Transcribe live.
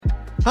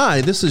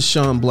Hi, this is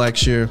Sean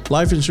Blackshear,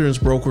 life insurance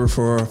broker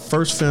for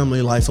First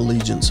Family Life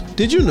Allegiance.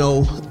 Did you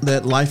know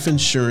that life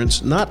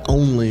insurance not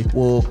only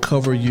will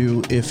cover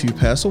you if you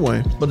pass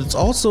away, but it's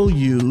also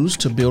used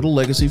to build a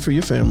legacy for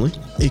your family?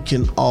 It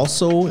can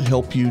also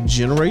help you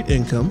generate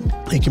income,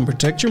 it can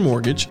protect your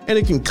mortgage, and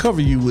it can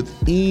cover you with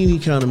any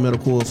kind of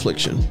medical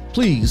affliction.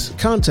 Please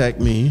contact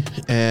me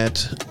at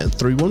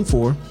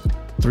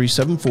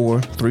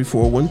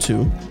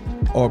 314-374-3412.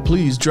 Or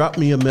please drop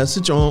me a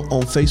message on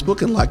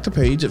Facebook and like the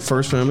page at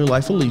First Family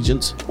Life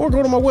Allegiance, or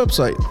go to my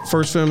website,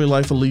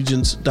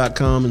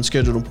 firstfamilylifeallegiance.com, and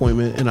schedule an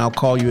appointment, and I'll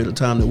call you at a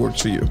time that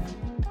works for you.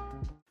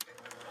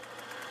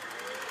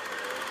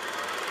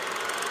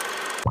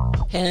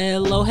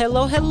 Hello,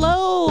 hello,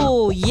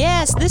 hello.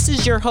 Yes, this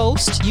is your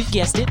host, you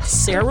guessed it,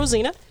 Sarah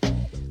Rosina,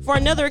 for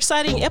another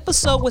exciting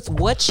episode with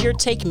What's Your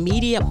Take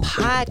Media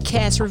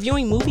podcast,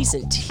 reviewing movies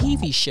and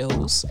TV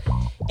shows.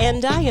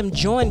 And I am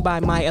joined by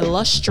my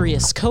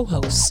illustrious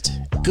co-host,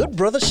 Good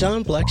brother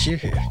Sean Blackshear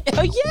here.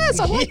 Oh, yes,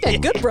 I like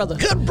that. Good brother.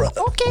 Good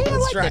brother. Okay, I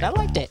like that. I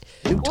like that.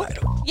 New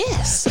title.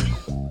 Yes.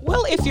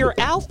 Well, if you're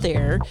out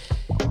there,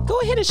 go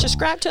ahead and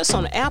subscribe to us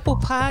on Apple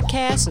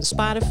Podcasts and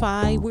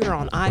Spotify. We're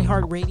on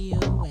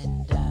iHeartRadio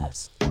and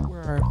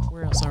where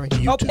else are we?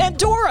 YouTube. Oh,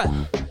 Pandora.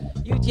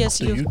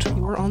 YouTube.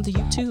 You were on the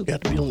YouTube. You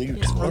got to be on the YouTube.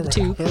 Yes, we're on the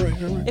YouTube. All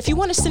right. If you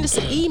want to send us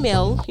an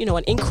email,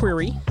 an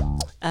inquiry,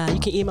 you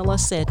can email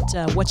us at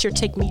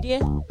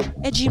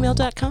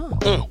whatsyourtakemedia@gmail.com.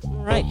 All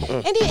right.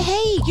 And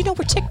hey, we're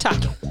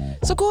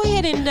TikToking. So go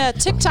ahead and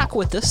TikTok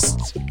with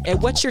us at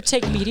What's Your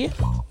Take Media.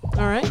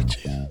 All right.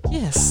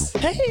 Yes.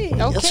 Hey. Okay.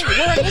 We're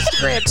on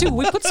Instagram too.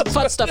 We put some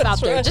fun stuff out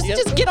there. Right.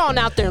 Just get on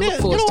out there and look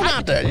for us. Get on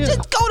out there. Yeah.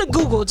 Just go to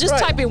Google. Just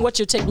Right. type in What's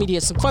Your Take Media.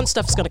 Some fun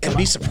stuff is gonna come. And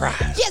be up.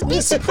 surprised. Yes,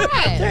 be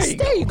surprised.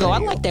 There you go. I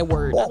like that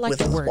word. Walk I like with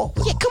that us. word. Walk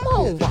with Yeah, us. come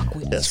on, walk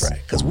with us. That's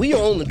right. Because we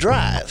are on the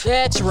drive.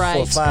 That's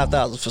right. For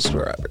 5,000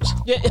 subscribers.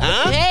 Yeah.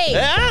 Huh? Hey,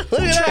 Yeah?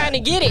 Look at trying that. to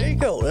get it. There you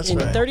go. That's in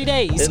right. 30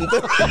 days.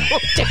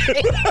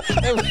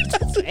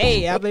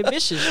 Hey, I'm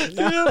ambitious.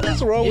 Yeah,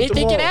 what's wrong with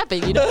Anything can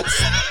tomorrow?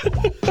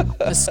 happen,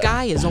 The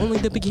sky is only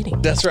the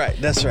beginning. That's right.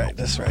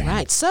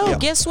 Right. So, Yep.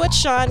 Guess what,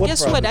 Sean? What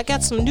Guess problem? what? I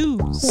got some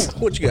news.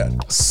 What you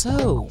got?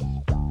 So,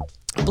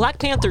 Black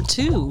Panther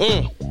 2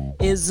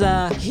 is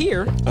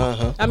here.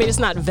 Uh-huh. I mean, it's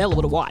not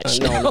available to watch.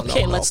 No,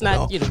 Okay, let's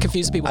not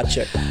confuse people. I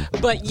checked.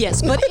 But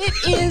yes, but it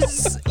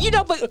is,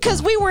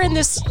 because we were in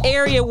this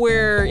area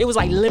where it was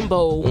like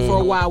limbo for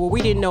a while, where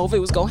we didn't know if it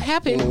was going to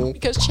happen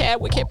because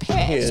Chadwick had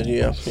passed.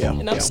 Yeah.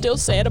 And I'm still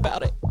sad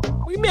about it.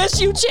 We miss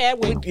you,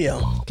 Chadwick.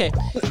 Yeah. Okay.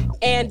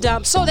 And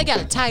so they got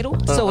a title.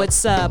 So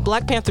it's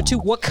Black Panther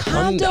 2,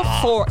 Wakanda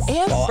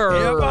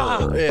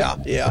Forever. Yeah.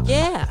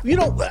 Yeah.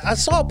 I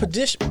saw a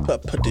petition.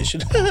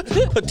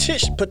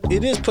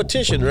 It is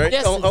petition, right?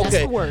 Yes, that's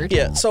the word.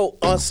 Yeah. So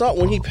I saw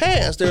when he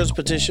passed, there was a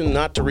petition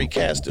not to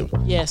recast him.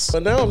 Yes.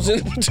 But now I'm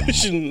seeing a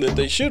petition that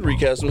they should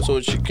recast him, so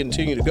it should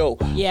continue to go.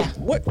 Yeah.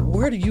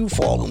 Where do you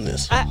fall on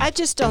this? I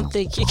just don't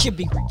think it can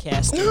be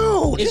recast.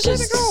 No, it's just let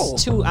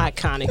just it go. too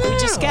iconic. We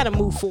just got to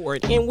move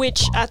forward, in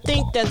which I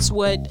think that's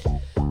what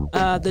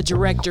the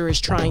director is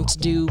trying to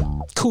do.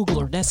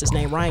 Coogler, that's his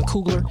name, Ryan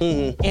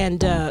Coogler. And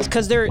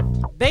because they're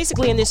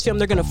basically in this film,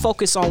 they're going to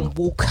focus on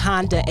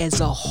Wakanda as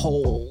a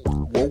whole.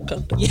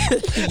 Wakanda.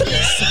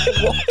 Yes,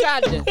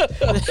 Wakanda.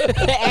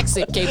 The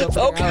accent came up.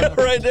 Okay,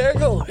 right there.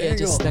 Go. Yeah,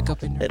 just stuck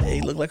up in there. That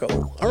A looked like a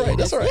O. All right,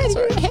 that's all right. That's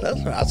all right. That's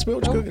all right. I smell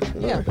what you're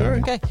cooking. Yeah. All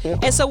right. Okay. Yeah.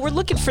 And so we're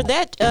looking for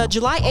that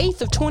July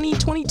 8th of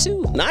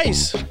 2022.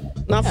 Nice.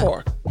 Not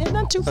far. Yeah,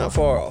 not too far. Not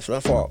far off.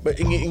 But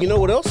you know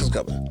what else is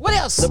coming? What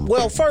else?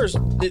 Well, first,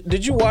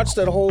 did you watch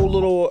that whole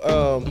little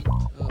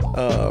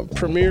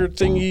premiere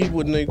thingy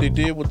when they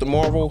did with the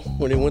Marvel,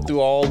 when they went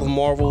through all the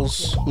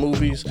Marvel's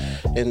movies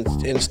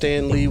and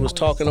Stan Lee was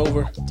talking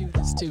over? Do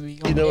this to me.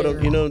 You know what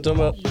I'm talking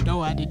about?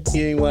 No, I didn't.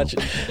 You ain't watch it.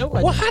 No,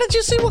 I Well, didn't. how did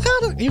you see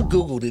Wakanda? You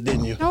Googled it,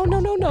 didn't you?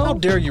 No. How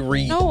dare you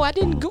read? No, I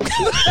didn't Google.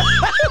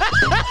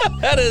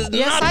 That is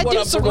Yes, not I what did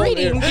I'm some promoting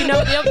reading. here.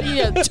 There'll be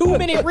a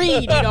 2-minute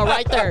read,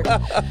 right there.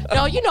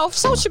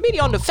 Social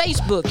media on the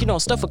Facebook,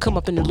 stuff will come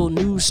up in the little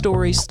news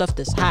stories, stuff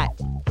that's hot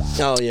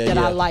Oh yeah, that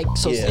yeah. I liked.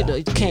 So yeah.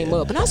 it came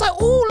up, and I was like,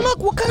 "Oh, look,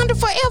 Wakanda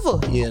Forever."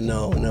 Yeah,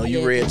 no, you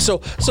Yeah. read.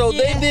 So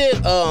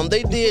Yeah.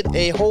 they did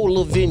a whole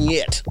little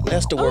vignette.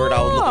 That's the word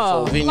I was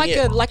looking for.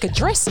 Vignette. like a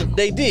dressing.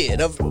 They did.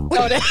 Not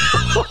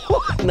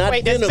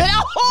Wait,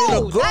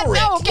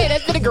 vinaigrette. okay,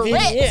 that's vinaigrette.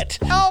 Vignette.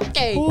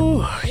 Okay. Ooh,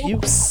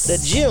 the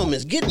gym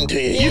is getting to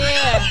you.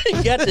 Yeah.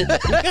 You got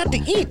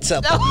to eat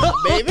something,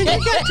 baby. You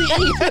got to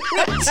eat.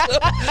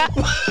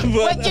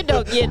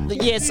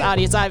 But yes,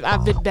 audience,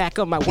 I've been back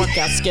on my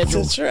workout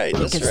schedule. That's right.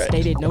 That's Because right.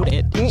 they didn't know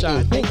that.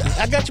 John, thank you.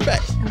 I got you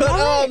back.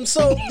 But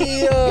so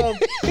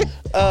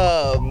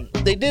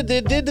they did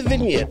the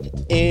vignette,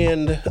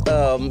 and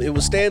it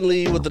was Stan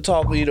Lee with the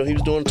talk. He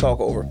was doing a talk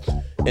over,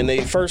 and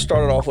they first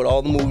started off with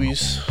all the movies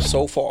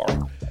so far,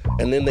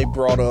 and then they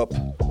brought up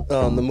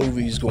the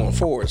movies going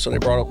forward. So they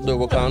brought up the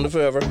Wakanda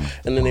Forever,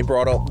 and then they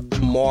brought up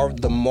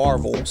the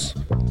Marvels,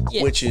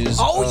 Yes. which is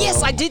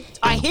yes, I did.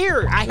 I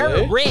heard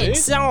see? Red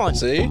See? song.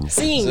 See?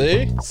 Sing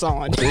See?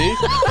 song. See?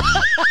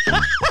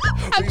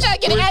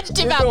 get an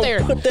adjective we're out gonna there.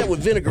 Put that with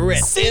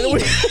vinaigrette. Seen.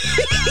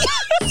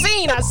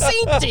 I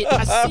seen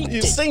it.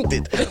 You synced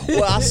it.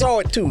 Well, I saw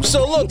it too.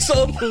 So look,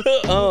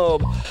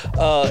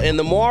 and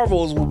the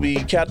Marvels will be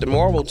Captain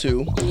Marvel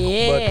too.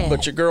 Yeah.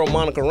 But your girl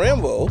Monica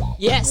Rambeau.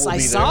 Yes, will I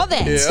be saw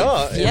there. that.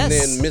 Yeah. Yes. And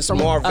then Miss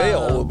Marvel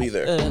will be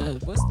there.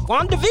 What's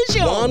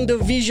WandaVision?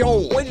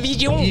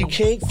 WandaVision. You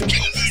can't forget.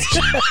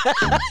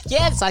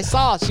 Yes, I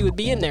saw she would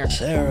be in there.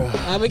 Sarah.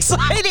 I'm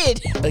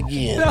excited.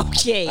 Again.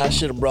 Okay. I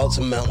should have brought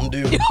some Mountain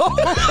Dew.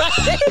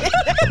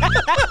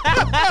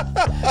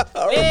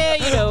 Yeah,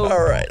 you know.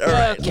 All right.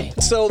 Okay.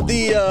 So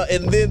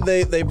and then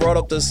they brought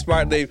up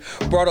they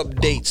brought up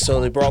dates. So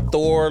they brought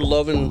Thor,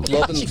 Love and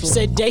You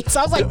said dates.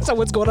 I was like, so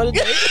what's going on a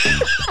date?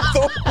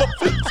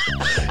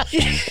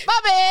 My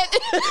bad.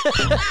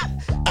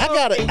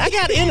 I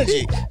got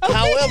energy.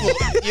 However,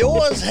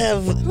 yours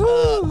have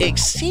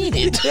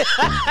exceeded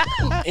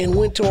and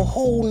went to a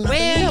whole nother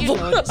Well, you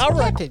level. know, All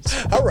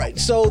right. All right.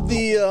 So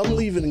I'm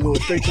leaving and going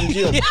straight to the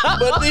gym.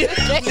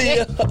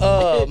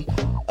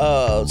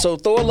 But so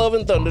Thor, Love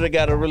and Thunder, they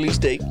got a release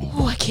date.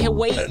 Oh, I can't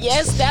wait.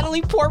 Yes,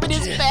 Natalie Portman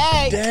is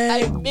back.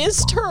 I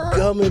missed her.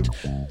 Gummit,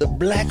 the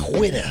Black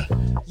Widow.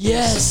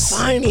 Yes.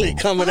 Finally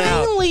coming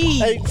out.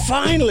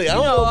 Finally. I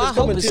don't know if it's I hope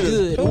coming it's to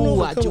good. I don't know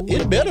Ooh, if it's coming.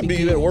 It better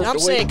be. It worked I'm the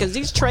way. saying, because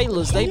these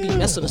trailers, they be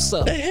messing us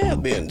up. They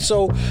have been.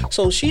 So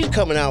she's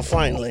coming out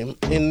finally.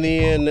 And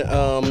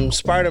then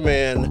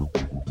Spider-Man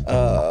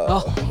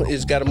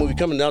has got a movie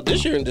coming out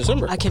this year in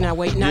December. I cannot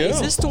wait. Now, is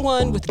this the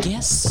one with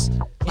guests?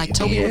 Like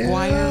Tobey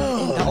Maguire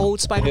and the old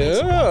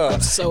Spider-Man? Yeah.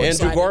 I'm so Andrew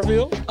excited.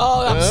 Garfield.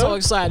 Oh, I'm so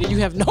excited. You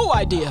have no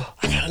idea.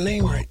 I got a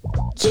name right.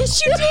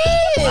 Yes, you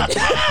did.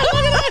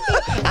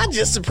 I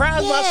just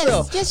surprised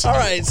myself. Yes, you All did.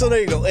 right, so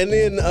there you go. And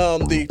then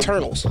the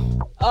Eternals.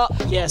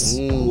 Yes.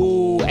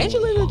 Ooh,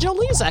 Angelina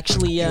Jolie is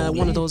actually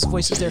one of those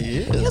voices there.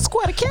 That's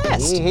quite a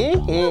cast.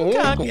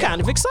 I'm kind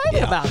of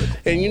excited about it.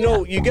 And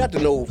you got to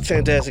know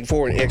Fantastic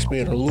Four and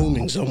X-Men are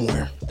looming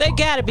somewhere. They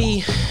gotta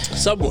be.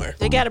 Somewhere.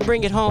 They gotta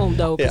bring it home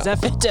though, because Yeah.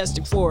 that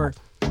Fantastic Four,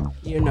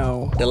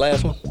 The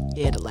last one?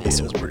 Yeah, the last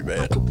It was one. pretty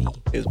bad. Could be.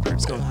 It was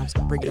pretty bad. I was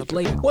gonna bring it up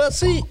later. Well,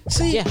 see,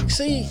 Yeah.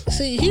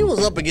 he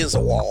was up against a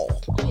wall.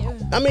 Yeah.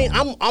 I mean,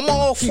 I'm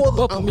all for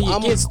the bumping me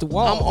against the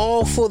wall. I'm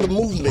all for the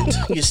movement,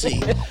 you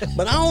see,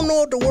 but I don't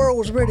know if the world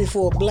was ready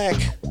for a black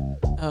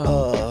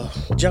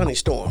Johnny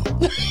Storm.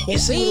 You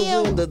see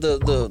what I'm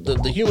saying?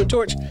 The Human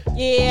Torch.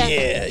 Yeah.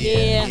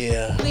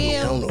 Yeah.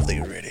 Well, I don't know if they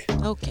were ready.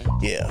 Okay.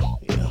 Yeah.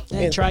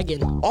 Then try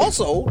again.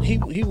 Also, he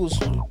was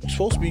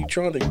supposed to be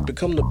trying to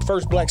become the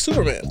first black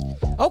Superman.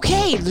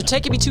 Okay, you're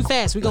taking me too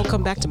fast. We're gonna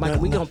come back to Michael.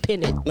 We're gonna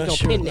pin it. We're Not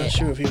gonna pin not that.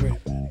 sure if he ready.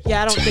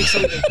 Yeah, I don't think so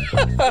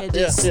either.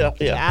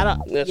 Yeah. I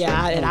don't. That's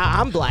Yeah, right. and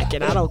I'm black,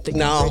 and I don't think I'm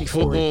No, ready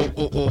for it.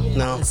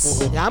 no.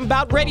 I'm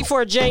about ready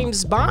for a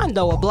James Bond,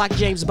 though, a black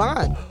James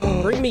Bond.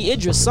 Bring me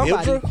Idris,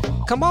 somebody. Idris?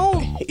 Come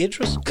on.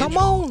 Idris? Come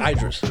on.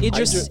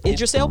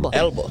 Idris Elba.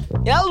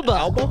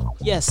 Elba?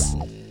 Yes.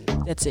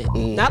 That's it.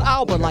 Not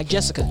Alba like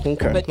Jessica,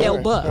 Okay. but All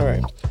Elba. right. All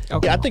right.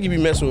 Okay. Yeah, I think you be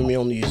messing with me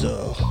on these.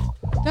 No.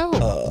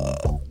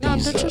 No,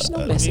 there's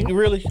no messing.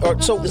 Really?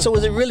 So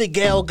is it really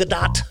Gal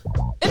Gadot?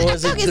 Or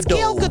is it It's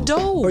Gal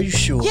Gadot. Are you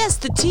sure? Yes,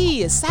 the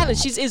T is silent.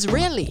 She's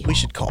Israeli. We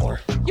should call her.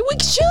 We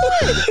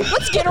should.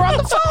 Let's get her on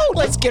the phone.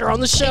 Let's get her on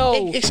the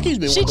show. Excuse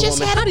me, She Wonder just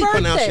Woman. had How a do you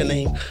birthday. pronounce your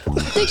name?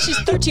 I think she's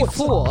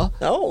 34.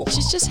 Oh.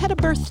 She's just had a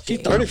birthday.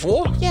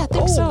 34? Yeah, I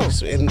think so.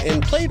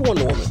 And played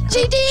Wonder Woman.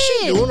 She did.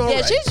 She doing all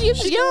right. She's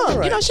She doing young. all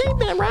right. She ain't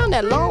been around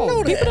that long.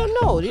 know People that. don't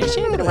know. She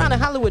ain't been around in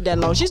Hollywood that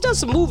long. She's done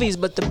some movies,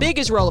 but the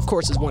biggest role, of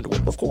course, is Wonder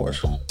Woman. Of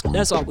course.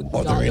 That's all we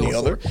Are there any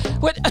other?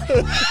 What?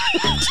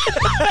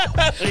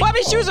 Well, I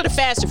mean, she was in the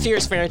Fast and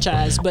Furious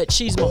franchise, but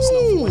she's most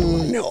known for Wonder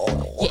Woman. No.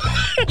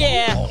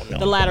 Yeah,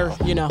 the latter,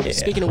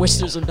 Speaking of which,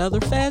 there's another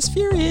Fast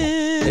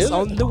Furious Is it?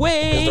 on the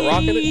way. Is The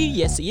Rock in it?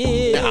 Yes,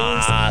 he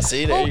is.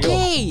 See, there you go.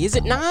 Okay, is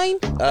it 9?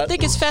 I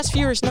think it's Fast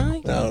Furious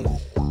 9.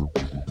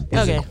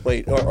 Okay.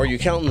 Wait, are you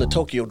counting the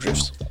Tokyo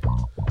drifts?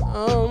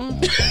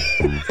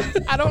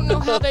 I don't know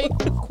how they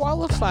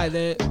qualify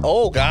that.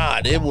 Oh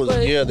God, it was But-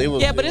 they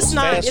was. yeah, but it it's was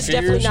 9. Fast It's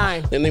definitely Furious,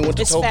 9. Then they went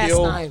to It's Fast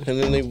Tokyo, 9. and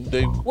then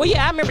they Well,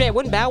 yeah, I remember that.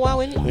 Wasn't Bow Wow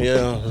in it?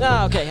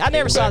 yeah. Oh, okay. I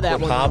never saw that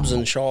with one. Hobbs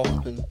and Shaw.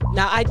 And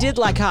Now, I did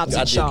like Hobbs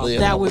I and did, Shaw. yeah,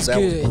 That was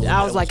good. cool.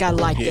 I was like, I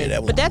liked yeah, it.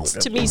 that was But that's,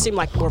 cool. to me, seemed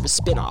like more of a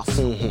spin-off.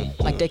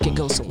 Like they could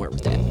go somewhere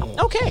with that.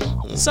 Okay.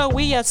 So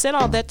we said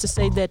all that to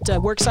say that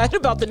we're excited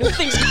about the new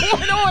things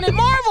going on in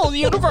Marvel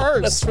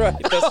Universe. That's right.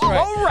 That's right.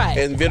 All right.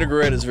 And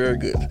vinaigrette is very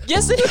good.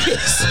 Yes, it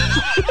is.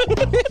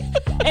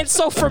 And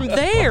so from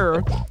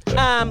there,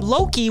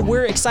 Loki,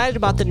 we're excited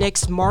about the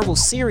next Marvel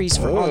series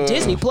on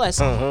Disney Plus.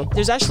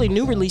 There's actually a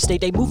new release date.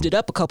 They moved it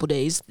up a couple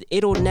days.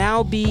 It'll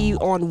now be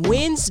on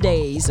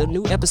Wednesdays, a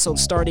new episode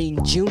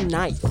starting June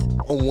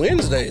 9th. On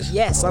Wednesdays.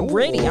 Yes, I'm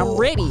ready.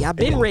 I've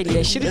been ready.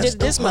 They should have did it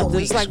this month.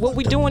 It's like, what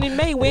we doing in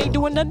May? We ain't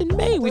doing nothing in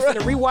May. We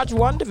finna rewatch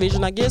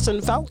WandaVision, I guess,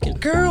 and Falcon.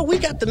 Girl, we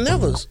got the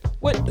Nevers.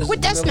 What? Is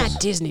it That's Nevers?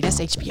 not Disney. That's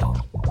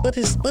HBO. But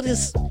it's But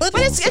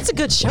it's a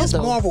good show, it's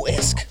though.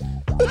 Marvel-esque.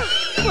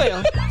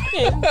 Well,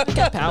 yeah, they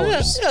got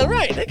powers. Yeah,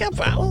 right. They got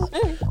power.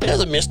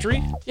 There's a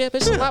mystery. Yeah,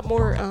 but there's a lot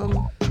more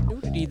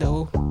nudity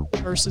though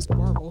versus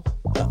Marvel.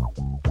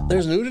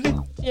 There's nudity?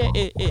 Yeah,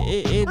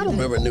 I don't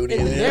remember nudity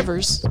in the there.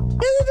 Nevers.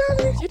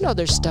 You know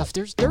there's stuff.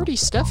 There's dirty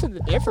stuff in the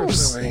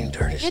Nevers. There ain't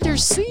dirty. Yeah,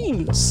 there's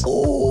scenes.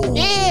 Oh.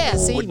 Yeah,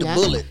 see with the now.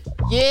 bullet.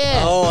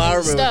 Yeah. Oh, I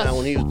remember stuff now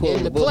when he was pulling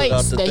in the the bullet out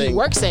place the that thing. he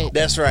works at.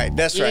 That's right.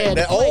 That's Yeah, right.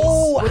 the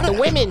place with the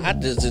women. I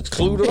just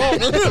excluded all.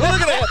 Look at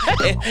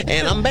that.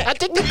 And I'm back. I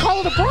think they call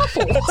it a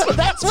brothel.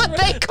 That's what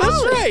they call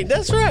That's it. right.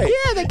 That's right.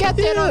 Yeah, they got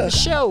that on Yeah. the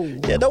show.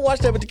 Yeah, don't watch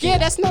that with the kids. Yeah,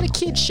 that's not a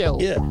kid show.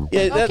 Yeah,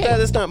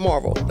 that's not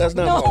Marvel. That's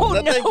not No,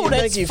 Marvel. no,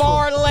 Thank you that's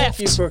far left Thank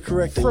you for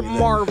correcting from me there.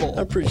 Marvel.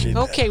 I appreciate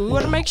that. Okay, we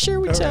want to make sure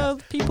we All tell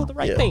people the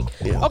right Yeah, thing.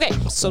 yeah. Okay,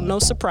 so no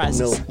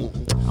surprises. No.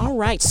 All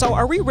right, so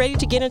are we ready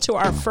to get into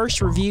our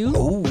first review?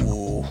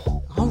 Ooh.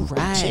 All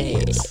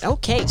right. Yes.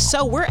 Okay,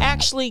 so we're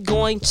actually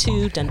going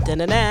to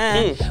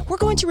we're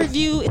going to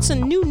review. It's a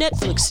new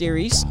Netflix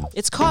series.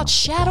 It's called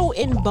Shadow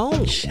and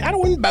Bone.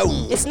 Shadow and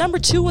Bone. It's number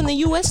 2 in the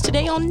U.S.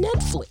 today on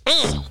Netflix.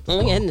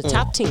 Look at in the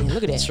top 10. Look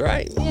at that. That's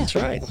right. Yeah. That's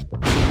right.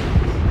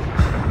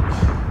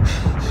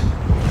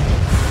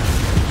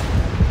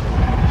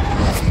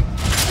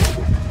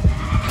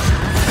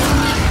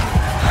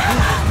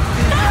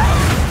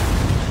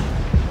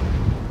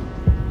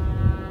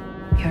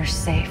 You're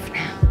safe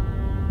now.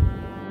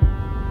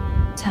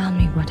 Tell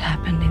me what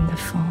happened in the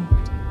fall.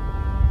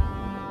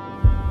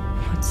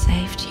 What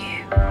saved you?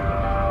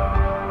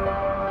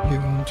 You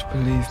won't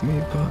believe me,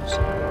 but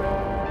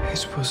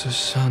it was a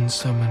sun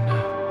summoner.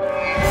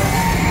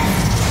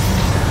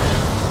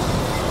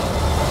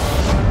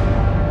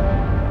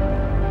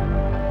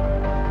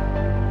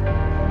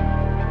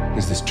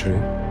 Is this true?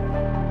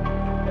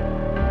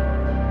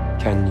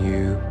 Can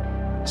you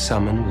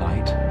summon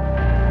light?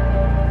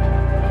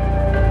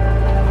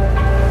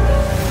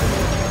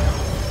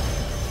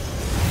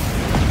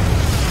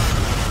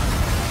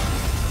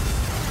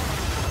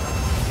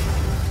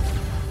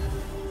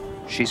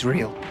 She's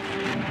real.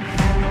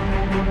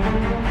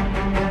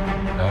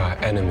 Our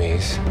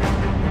enemies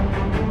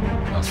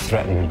are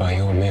threatened by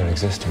your mere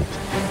existence.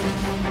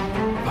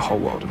 The whole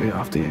world will be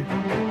after you.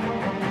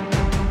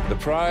 The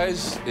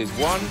prize is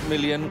 1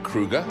 million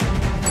Kruger.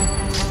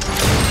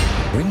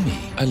 Bring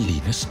me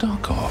Alina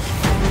Starkov.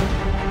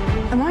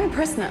 Am I a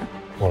prisoner?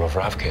 All of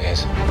Ravka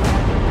is.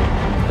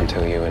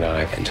 Until you and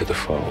I enter the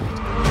fold.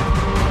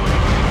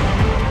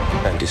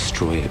 And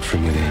destroy it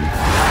from within.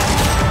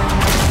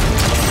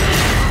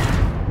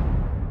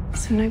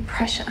 So no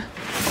pressure.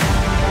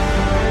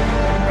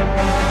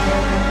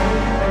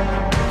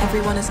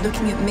 Everyone is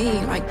looking at me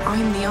like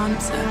I'm the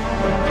answer.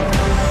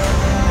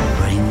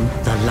 Bring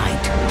the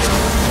light.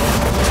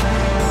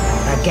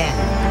 Again.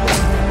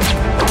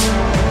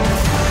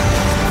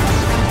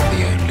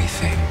 The only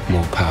thing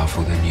more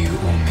powerful than you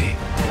or me.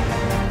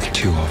 The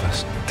two of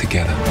us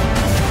together.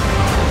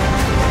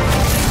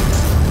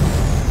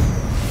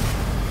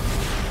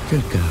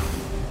 Good girl.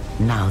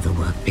 Now the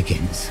work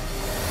begins.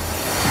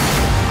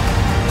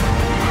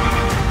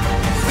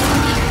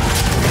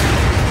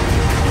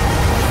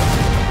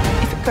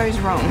 If it goes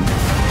wrong,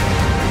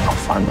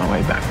 I'll find my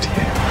way back to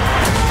you.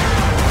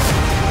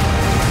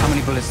 How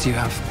many bullets do you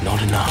have?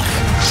 Not enough.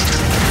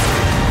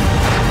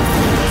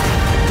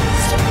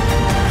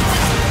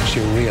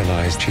 She'll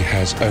realize she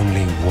has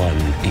only one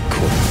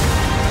equal.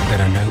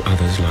 There are no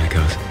others like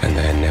us, and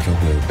there never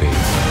will be.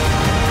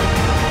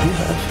 You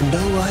have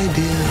no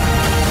idea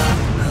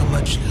how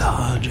much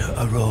larger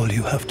a role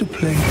you have to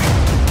play.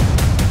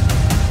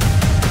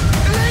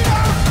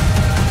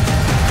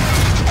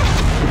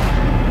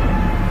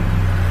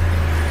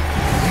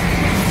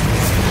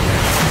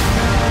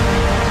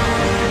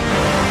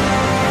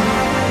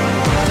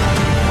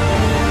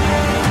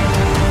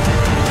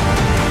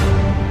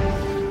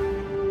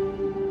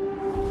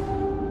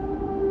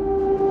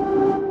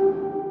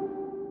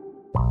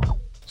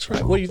 That's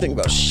right. What do you think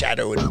about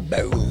Shadow and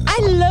Bone? I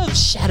love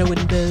Shadow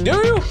and Bone. Do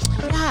you?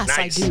 Yes,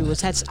 Nice. I do.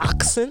 It has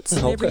accents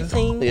and Okay.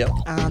 everything. Yep.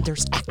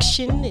 There's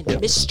action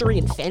and mystery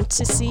and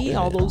fantasy.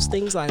 All those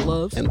things I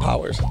love. And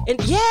powers. And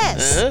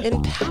yes, Uh-huh.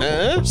 and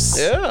powers.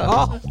 Yeah.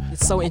 Oh,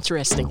 it's so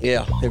interesting.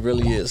 Yeah, it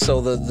really is.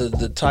 So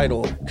the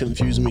title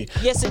confused me.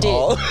 Yes, it did.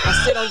 Oh. I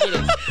still don't get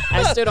it.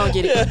 I still don't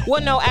get it.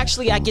 Well, no,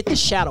 actually, I get the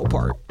shadow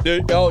part.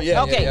 Oh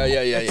yeah. Okay.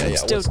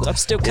 Yeah. I'm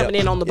still coming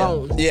in on the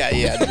bone. Yeah.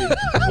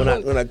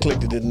 When I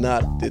clicked, it did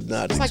not It's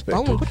like expect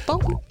bone. it. What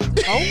bone?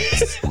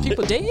 Bones?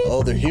 People dead?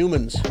 Oh, they're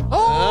humans.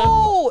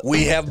 Oh,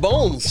 We have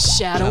bones.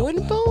 Shadow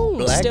and Bone.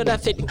 Black- Still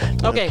not fitting.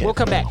 Okay, we'll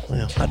come back.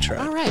 Well, I tried.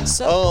 All right,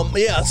 so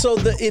Yeah. So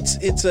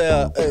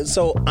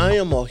so I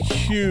am a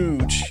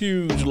huge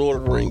Lord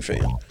of the Ring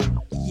fan,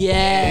 and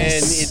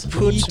yes, it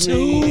puts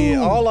me.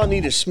 All I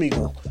need is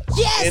Smeagol.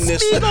 Yes, in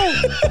this- Smeagol.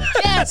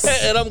 Yes.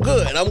 And I'm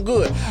good.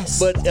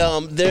 But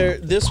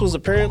this was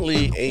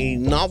apparently a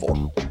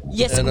novel.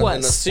 Yes, it and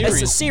was. a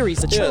series. It's a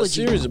series, a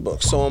trilogy. Yeah, a series of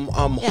books. So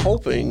I'm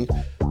hoping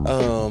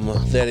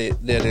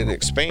that it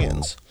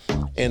expands.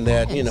 And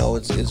that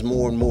it's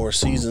more and more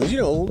seasons. It's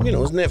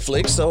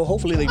Netflix, so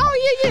hopefully they.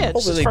 Oh yeah.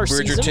 Hopefully they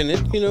Bridgerton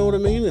it. You know what I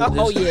mean? And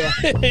Yeah.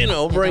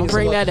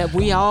 Bring that up.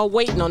 We all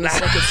waiting on the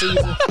second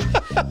season.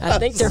 I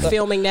think they're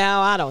filming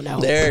now. I don't know.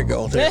 There you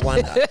go.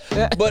 Why not?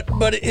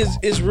 But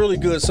it's really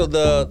good. So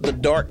the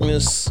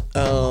darkness,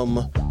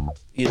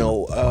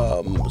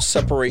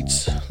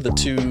 separates the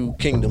two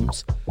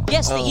kingdoms.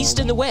 Yes, the east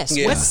and the west.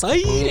 Yeah. West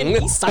side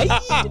and east side.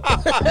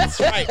 That's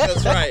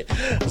right.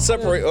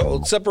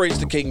 Separates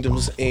the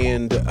kingdoms,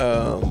 and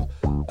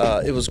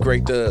it was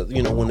great to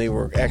when they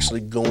were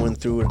actually going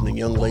through it, and the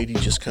young lady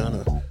just kind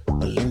of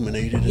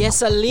illuminated it.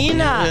 Yes,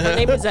 Alina. Her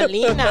name is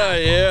Alina.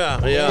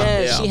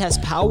 Yeah. She has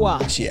power.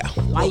 Yeah.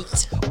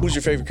 Light. Who's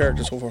your favorite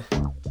character so far?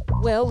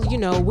 Well,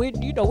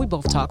 we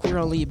both talk. We're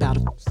only about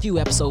a few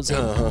episodes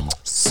in,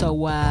 so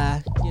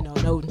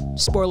no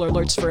spoiler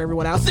alerts for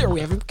everyone out there.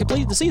 We haven't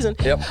completed the season.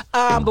 Yep.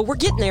 But we're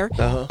getting there.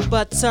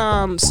 But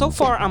so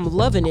far, I'm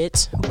loving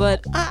it.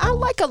 But I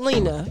like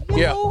Alina.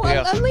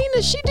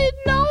 Alina, she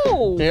didn't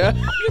know. Yeah.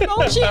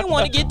 She didn't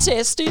want to get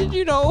tested.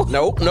 No,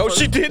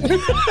 she didn't.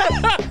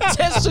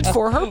 Tested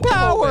for her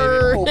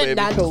power, baby.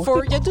 not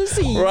for your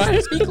disease. Right.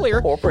 Let's be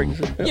clear. Or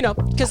pregnancy.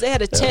 Because they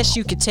had a test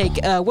you could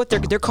take. What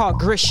they're called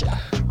Grisha.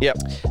 Yep.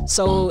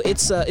 So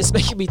it's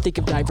making me think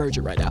of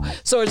Divergent right now.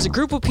 So there's a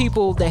group of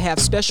people that have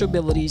special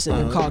abilities and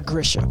they're called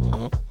Grisha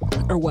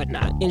or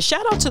whatnot. And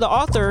shout out to the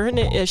author.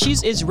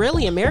 She's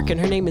Israeli American.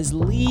 Her name is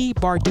Leigh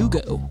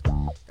Bardugo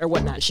or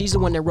whatnot. She's the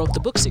one that wrote the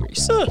book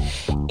series.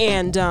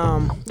 And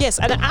yes,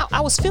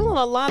 I was feeling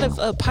a lot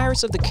of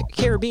Pirates of the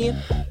Caribbean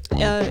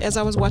as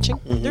I was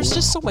watching. There's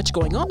just so much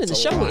going on in the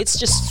show. It's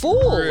just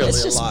full. Really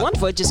it's just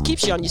wonderful. It just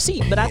keeps you on your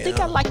seat. But I think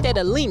I like that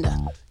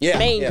Alina.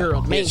 Main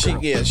girl.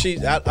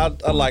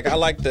 I like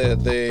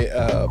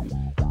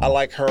I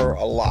like her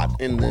a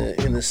lot in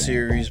the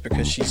series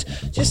because she's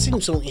just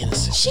seems so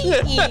innocent. She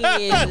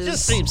is.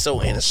 Just seems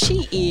so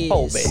innocent. She is.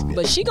 Oh baby.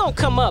 But she gonna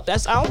come up.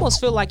 I almost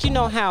feel like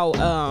how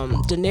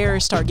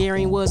Daenerys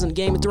Targaryen was in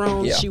Game of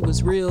Thrones. Yeah. She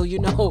was real,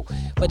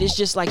 But it's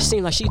just like it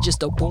seems like she's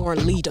just a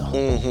born leader.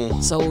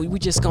 So we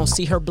just gonna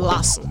see her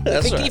blossom.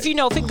 That's if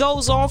it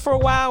goes on for a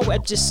while, I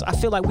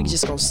feel like we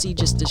just gonna see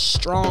just this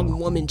strong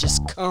woman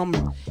just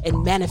come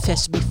and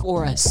manifest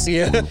before us.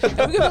 Yeah. And we're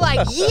gonna be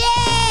like,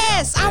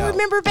 yes, I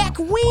remember back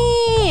when.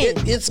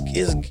 It's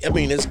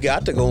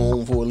got to go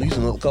on for at least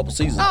another couple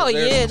seasons. Oh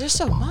yeah, there's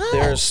so much.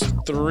 There's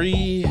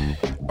 3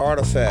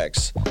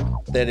 artifacts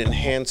that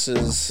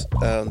enhances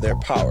their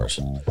powers.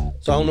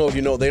 So I don't know if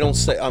you know. They don't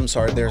say. I'm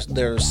sorry.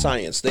 There's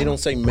science. They don't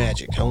say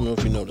magic. I don't know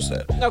if you noticed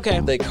that. Okay.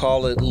 They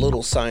call it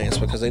little science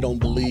because they don't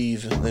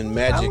believe in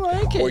magic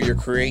or you're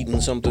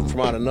creating something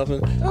from out of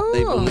nothing. Oh.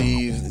 They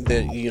believe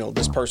that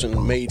this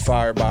person made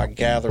fire by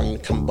gathering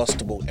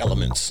combustible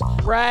elements.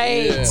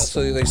 Right. Yeah.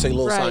 So they say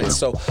little science.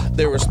 So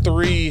there was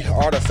 3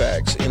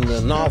 artifacts in the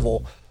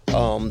novel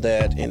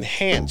that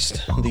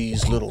enhanced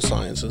these little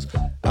sciences.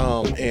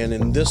 And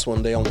in this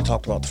one, they only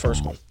talked about the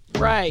first one.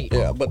 Right.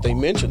 Yeah, but they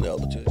mentioned the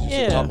other 2. You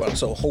should talk about it.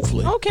 So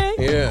hopefully. Okay.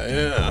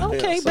 Yeah.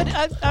 Okay, so. but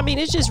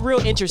it's just real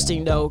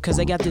interesting though, because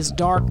they got this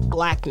dark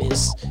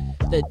blackness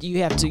that you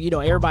have to,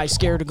 everybody's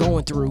scared of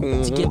going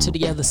through to get to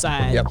the other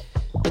side. Yep.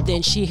 But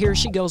then here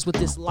she goes with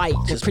this light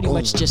that pretty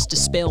much just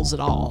dispels it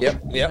all.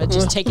 Yep.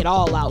 Just take it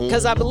all out.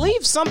 Because I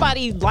believe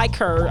somebody like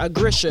her,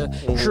 Grisha,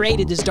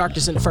 created this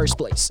darkness in the first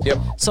place. Yep.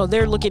 So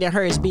they're looking at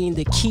her as being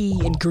the key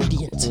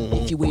ingredient,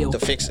 if you will. To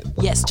fix it.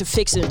 Yes, to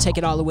fix it and take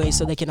it all away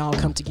so they can all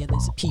come together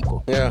as a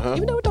people. Yeah.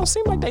 Even though it don't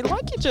seem like they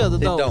like each other,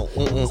 though. They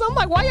don't. So I'm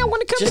like, why y'all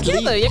want to come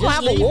together? You're going to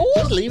have a war?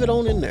 Just leave it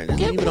on in there.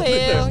 Leave it on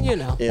in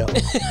there. Yeah.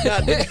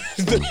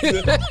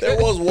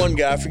 There was one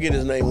guy, I forget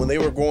his name, when they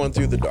were going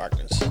through the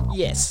darkness.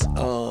 Yes.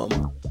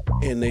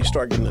 And they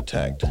start getting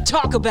attacked.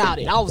 Talk about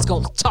it. I was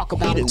going to talk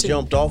about it too. He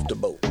jumped off the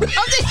boat.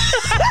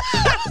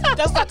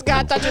 That's not the guy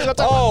I thought you were going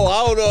to talk about.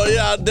 I don't know.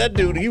 Yeah, that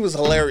dude, he was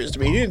hilarious to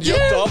me. He didn't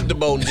jump off the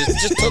boat and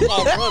just took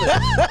off running.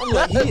 I'm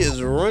like, he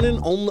is running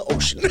on the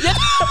ocean.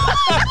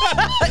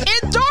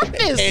 In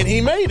darkness. And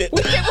he made it.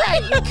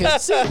 Right. We couldn't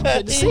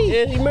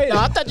see. And he made it.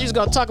 I thought you was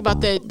going to talk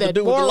about that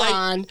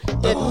moron.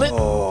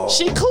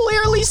 She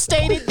clearly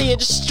stated the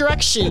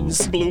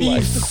instructions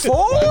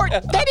before.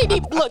 They didn't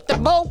even, look, the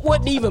boat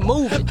wasn't even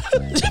moving.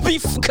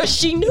 Because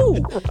she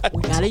knew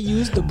we gotta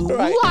use the blue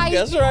light.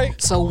 That's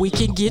right. So we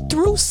can get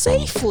through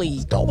safely.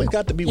 It's always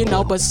got to be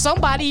but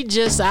somebody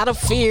just out of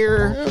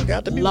fear.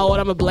 Got to be Lord,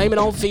 I'm gonna blame it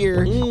on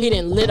fear. He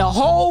didn't lit a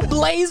whole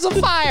blaze of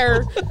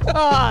fire.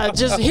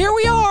 Just here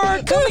we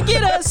are. Come and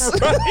get us.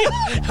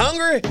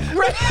 Hungry.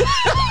 Right.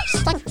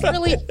 It's like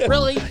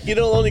really.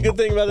 The only good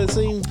thing about that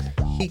scene,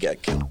 he got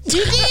killed. He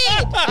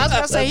did. I was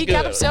gonna say he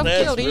got himself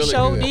killed. He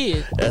sure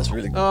did. That's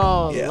really good.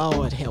 Oh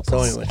Lord, help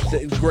us. So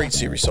anyway, great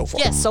series so far.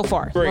 Yes, so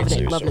far. Great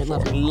series Loving it.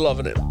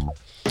 Loving it.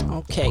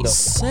 Okay,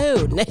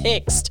 so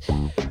next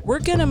we're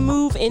gonna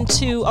move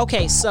into.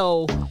 Okay,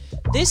 so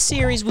this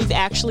series we've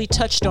actually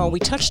touched on. We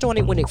touched on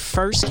it when it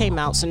first came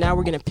out, so now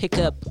we're going to pick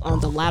up on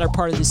the latter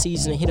part of the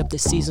season and hit up the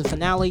season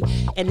finale,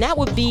 and that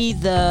would be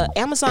the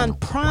Amazon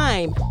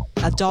Prime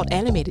adult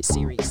animated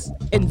series,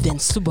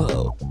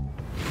 Invincible.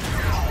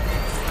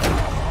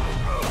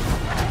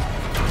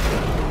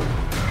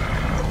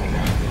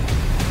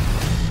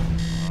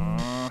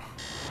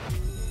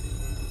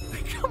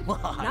 Come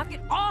on. Knock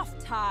it off,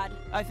 Todd.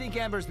 I think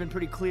Amber's been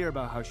pretty clear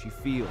about how she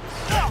feels.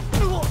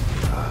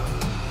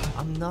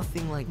 I'm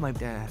nothing like my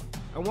dad.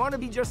 I want to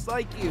be just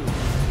like you.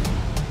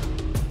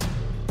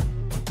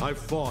 I've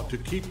fought to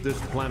keep this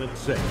planet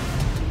safe.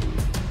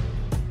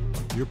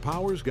 Your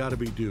power's got to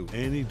be due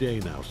any day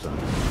now, son.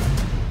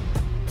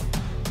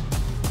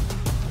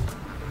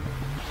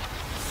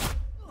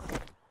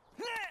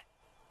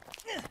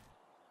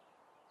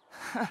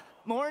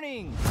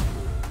 Morning.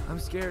 I'm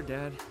scared,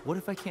 Dad. What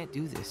if I can't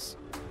do this?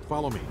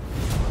 Follow me.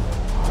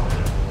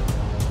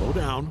 Slow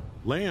down.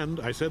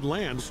 Land. I said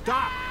land.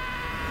 Stop!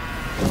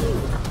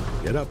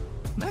 Get up.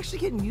 I'm actually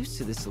getting used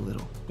to this a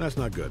little. That's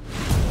not good.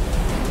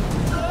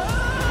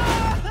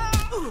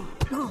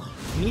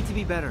 You need to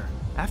be better.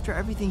 After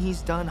everything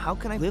he's done, how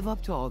can I live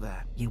up to all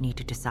that? You need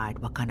to decide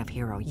what kind of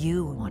hero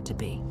you want to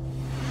be.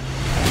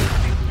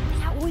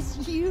 That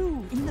was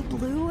you, in the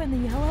blue and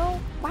the yellow.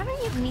 Why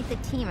don't you meet the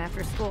team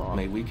after school?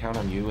 May we count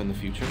on you in the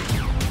future?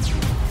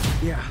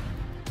 Yeah,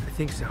 I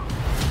think so.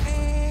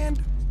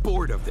 And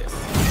bored of this.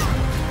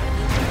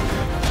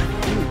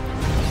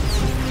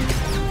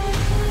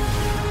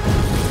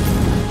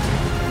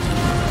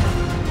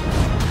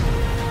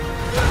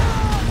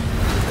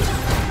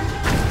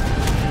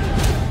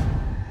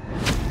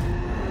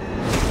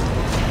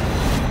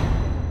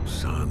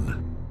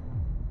 Son,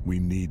 we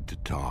need to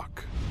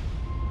talk.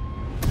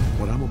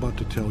 What I'm about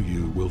to tell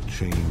you will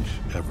change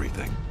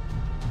everything.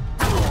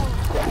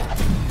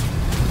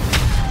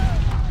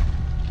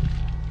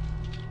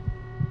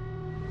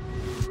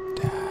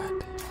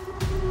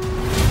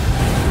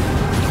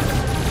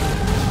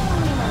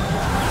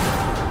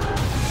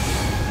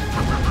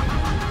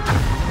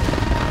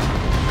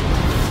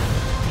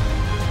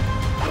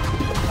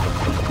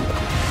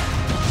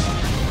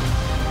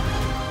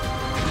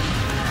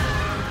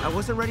 I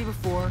wasn't ready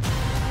before.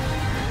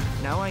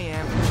 Now I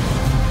am.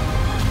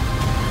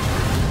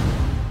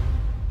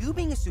 You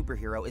being a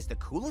superhero is the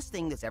coolest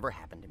thing that's ever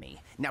happened to me.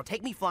 Now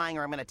take me flying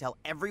or I'm gonna tell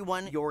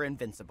everyone you're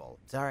invincible.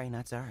 Sorry,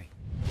 not sorry.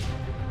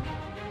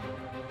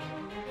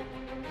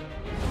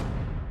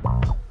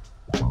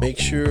 Make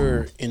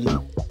sure in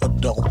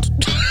adult.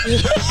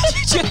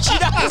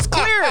 I was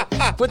clear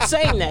with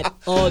saying that.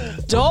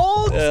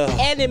 Adult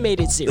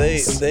animated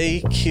series.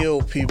 They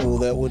kill people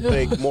that would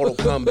make Mortal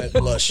Kombat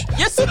blush.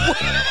 Yes, it would.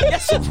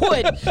 Yes, it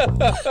would.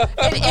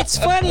 And it's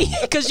funny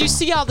because you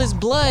see all this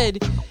blood,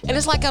 and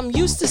it's like I'm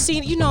used to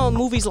seeing,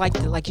 movies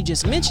like you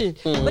just mentioned,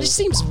 but it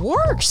seems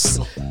worse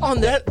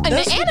on the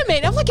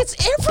animated. I'm like, it's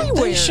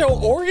everywhere. They show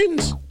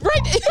organs.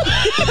 Right.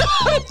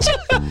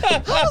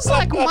 I was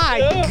like, my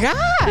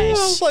gosh. It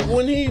was like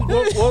when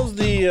what was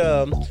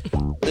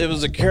there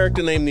was a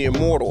character named the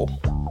Immortal.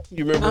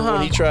 You remember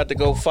when he tried to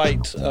go fight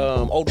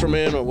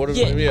Ultraman or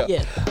whatever?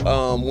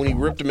 Yeah. When he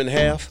ripped him in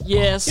half.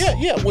 Yes.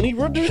 Yeah. When he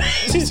ripped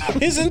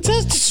his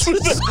intestines.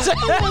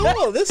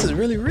 Oh, this is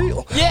really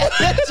real. Yeah.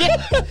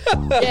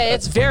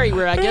 It's very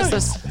rare. I guess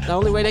that's the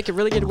only way they could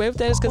really get away with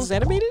that is because it's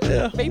animated.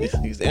 Yeah. Maybe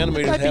these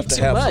animators have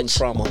to have some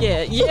trauma.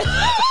 Yeah.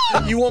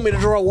 You want me to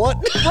draw what?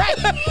 Right.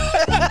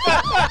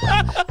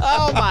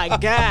 Oh my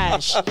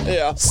gosh.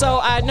 Yeah. So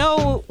I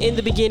know in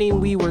the beginning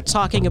we were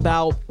talking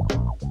about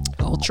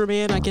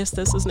Ultraman, I guess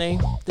that's his name.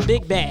 The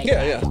big bad.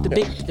 Yeah.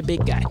 The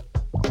big guy.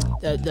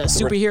 The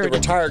superhero. The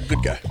retired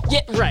good guy.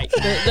 Yeah, right.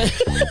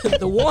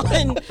 The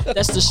one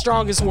that's the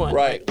strongest one.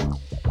 Right.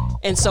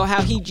 And so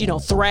how he,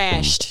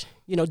 thrashed,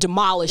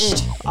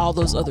 demolished all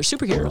those other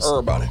superheroes.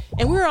 Everybody.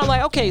 And we were all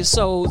like, okay,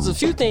 so there's a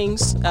few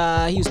things.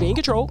 He was being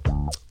controlled.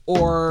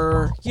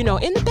 Or, in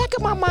the back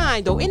of my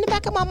mind, I'm going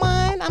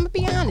to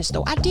be honest,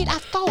 though. I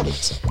thought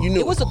it. You knew.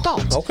 It was a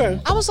thought. Okay.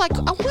 I was like,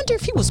 I wonder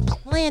if he was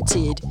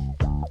planted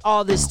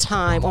all this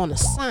time on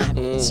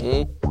assignment.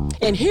 Mm-hmm.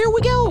 And here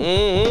we go.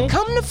 Mm-hmm.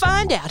 Come to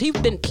find out, he's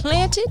been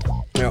planted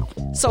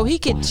so he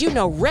could,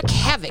 wreak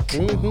havoc.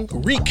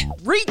 Mm-hmm. Reek.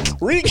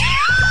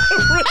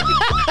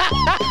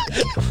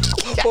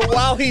 But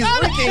while he's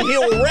wreaking,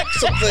 he'll wreck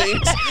some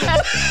things.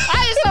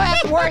 I just don't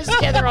have words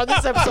together on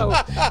this episode.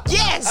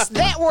 Yes,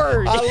 that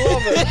word. I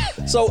love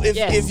it. So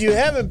if you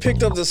haven't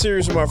picked up the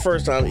series from our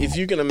first time, if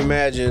you can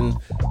imagine,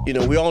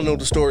 we all know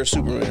the story of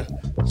Superman.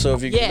 So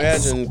if you can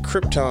imagine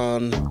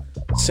Krypton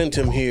sent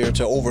him here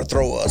to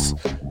overthrow us.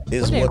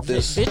 Is what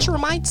this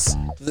Viltrumites?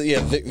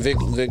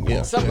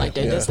 Something like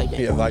that. That's like that.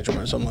 Yeah,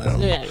 Viltrumite, something like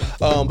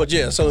that. But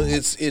yeah, so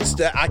it's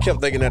that. I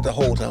kept thinking that the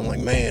whole time, like,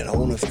 man, I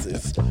wonder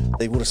if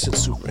they would have sent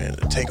Superman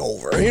to take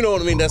over. You know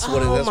what I mean? That's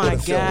what it felt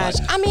like.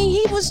 I mean,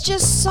 he was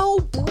just so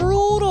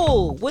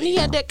brutal when he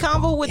had that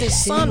convo with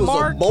his son,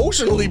 Mark. He was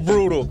emotionally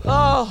brutal.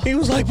 Oh, he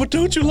was like, "But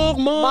don't you love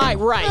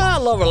Mom?" Right. I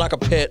love her like a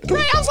pet.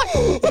 Right. I was like,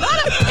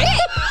 not a pet.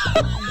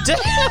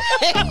 Dang.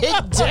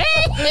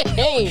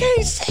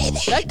 Can't say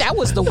that. That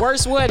was the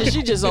worst one, and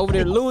she just over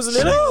there losing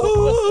it.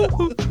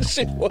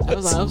 She was. I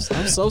was like,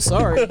 I'm so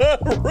sorry.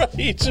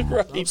 Right.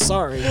 I'm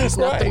sorry. He's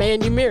not the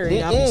man you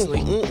married, obviously.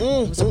 He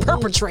was a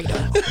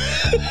perpetrator.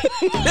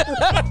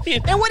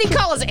 And what he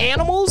call us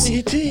animals?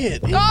 He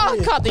did. He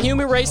called the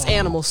human race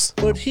animals.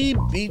 But he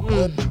beat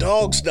the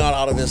dog snot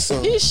out of his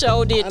son. He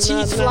sure did.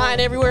 Teeth flying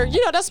everywhere.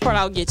 You know, that's the part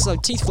I'll get. So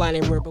teeth flying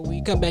everywhere, but when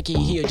you come back here,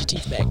 you heal your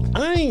teeth back.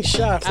 I ain't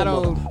shy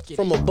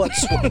from a butt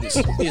swing,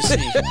 you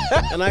see.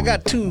 And I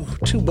got two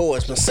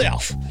boys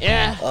myself.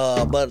 Yeah.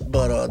 But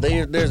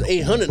there's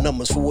 800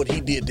 numbers for what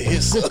he did to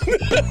his son.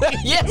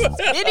 Yes,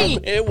 did he?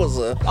 It was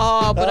a.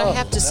 But I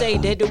have to say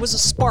that there was a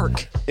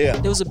spark. Yeah.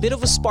 There was a bit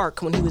of a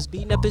spark when he was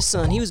beating up his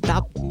son. He was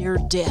about near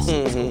death.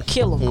 He was going to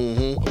kill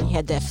him. And he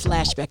had that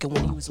flashback of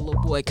when he was a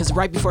little boy. Because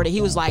right before that,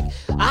 he was like,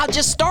 I'll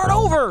just start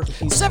over.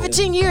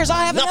 17 years,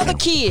 I'll have another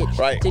kid.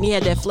 Right. Then he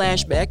had that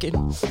flashback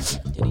and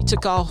then he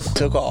took off.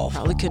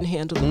 Probably couldn't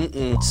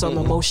handle some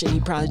emotion he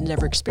probably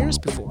never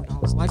experienced before in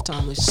all his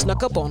lifetime. It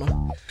snuck up on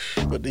him.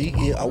 But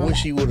I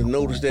wish he would have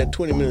noticed that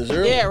 20 minutes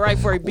earlier. Yeah, right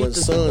before he beat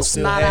the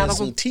snot out of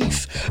him. Some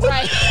teeth.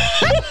 Right.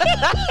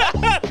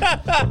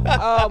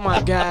 Oh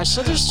my gosh.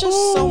 So there's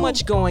just so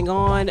much going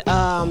on.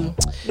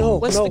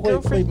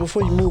 Wait,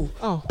 before you move.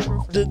 Oh,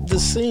 the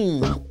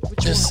scene.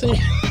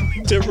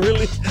 That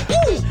really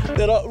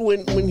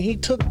when he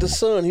took the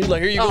son, he was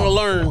like, "Here, you're gonna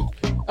learn."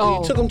 And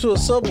he took him to a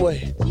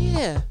Subway.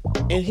 Yeah.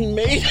 And he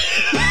made.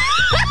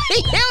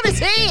 He held his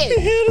head.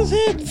 He held his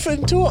head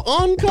into an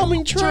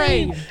oncoming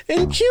train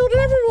and killed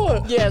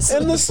everyone. Yes.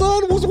 And the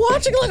son was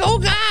watching like, oh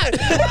God.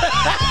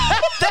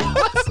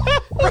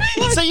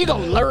 Right. So you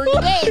gonna learn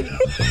today.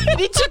 And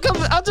he took him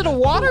under the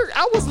water.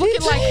 I was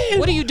looking like,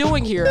 what are you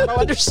doing here? I don't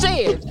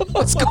understand.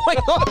 What's going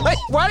on? Like,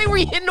 why did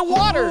we hit in the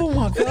water? Oh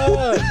my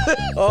God.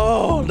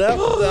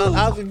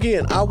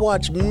 I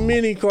watch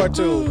many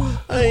cartoons.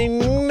 I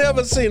ain't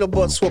never seen a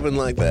butt swooping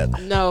like that.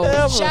 No.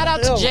 Shout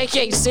out to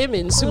J.K.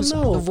 Simmons, who's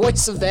the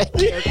voice of that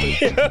character.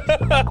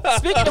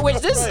 Speaking of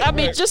which,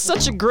 just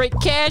such a great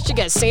cast. You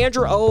got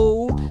Sandra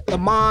Oh, the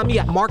mom. You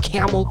got Mark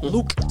Hamill,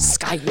 Luke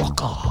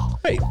Skywalker.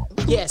 Hey,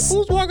 yes.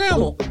 Who's Mark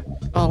Hamill?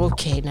 Oh,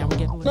 okay. Now we're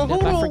getting looked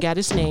up. I forgot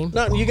his name.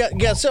 No, you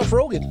got Seth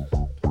Rogen.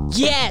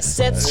 Yes,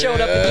 Seth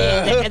showed up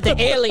again.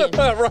 The alien.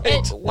 Right.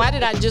 And why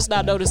did I just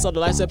not notice on the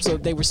last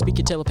episode they were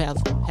speaking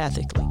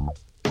telepathically?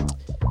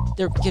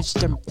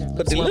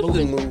 But they lived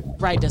in the moon.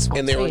 Right, that's what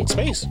and they were in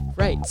space.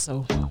 Right,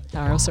 so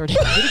how else are they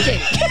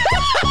communicating?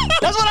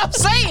 That's what I'm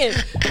saying.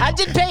 I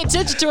didn't pay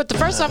attention to it the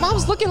first time. I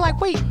was looking like,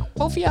 wait,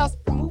 both of y'all,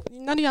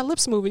 none of y'all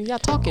lips moving, y'all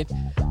talking.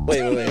 Wait.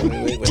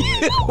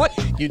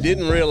 You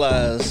didn't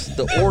realize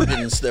the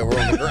organs that were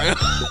on the ground,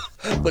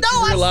 but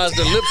you realized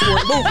the lips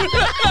weren't moving.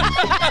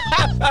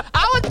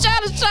 I was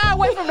trying to shy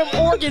away from them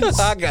organs.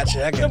 I got you.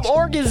 Them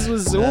organs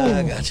was,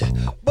 I got you.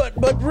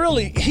 But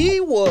really, he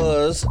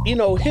was,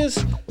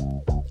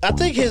 I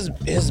think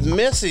his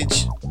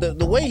message,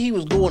 the way he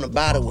was going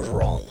about it was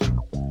wrong.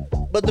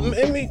 But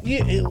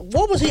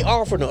what was he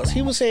offering us?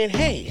 He was saying,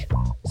 "Hey,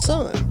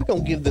 son, we're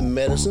gonna give them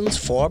medicines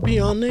far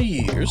beyond their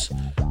years.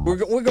 We're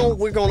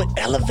gonna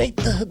elevate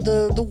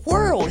the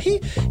world." He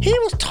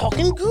was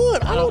talking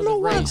good. I don't know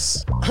why.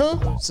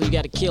 Huh? So you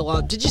got to kill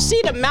all. Did you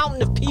see the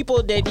mountain of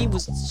people that he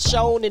was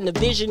shown in the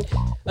vision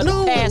of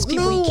the past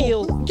people he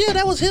killed? Yeah,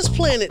 that was his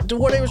planet to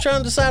where they were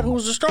trying to decide who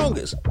was the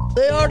strongest.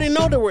 They already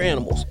know there were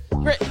animals.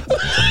 Right.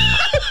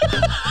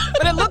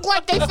 But it looked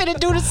like they finna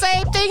do the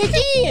same thing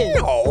again.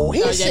 No,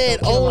 he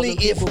said only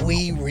if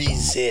we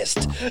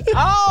resist.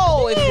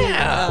 Oh,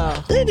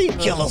 they didn't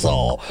kill us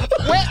all.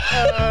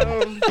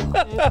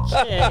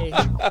 Okay.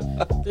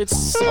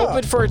 It's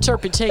open for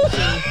interpretation.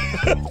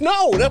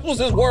 No, that was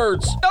his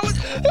words.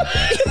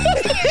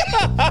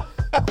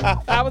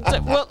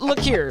 Well, look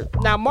here.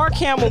 Now, Mark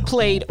Hamill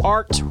played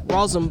Art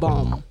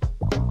Rosenbaum.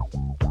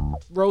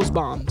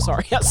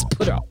 Sorry, I just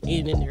put an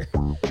N in there.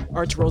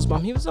 Arch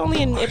Rosenbaum. He was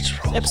only in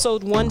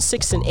episode 1,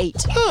 6, and 8.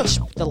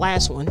 The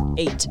last one,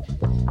 8.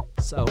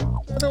 So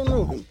I don't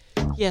know him.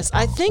 Yes,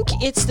 I think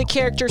it's the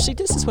character. See,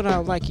 this is what I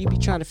don't like. You be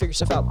trying to figure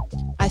stuff out.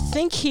 I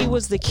think he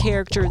was the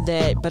character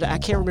but I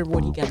can't remember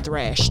when he got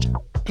thrashed.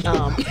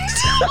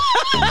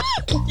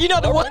 You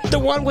know the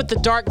one with the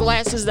dark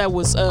glasses that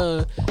was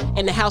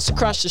in the house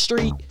across the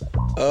street.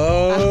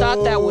 Oh, I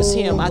thought that was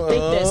him. I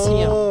think that's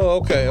him.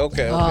 Oh, okay.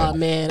 Oh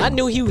man, I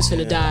knew he was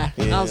finna die.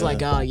 Yeah. I was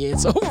like, oh yeah,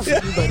 it's over for you,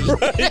 buddy.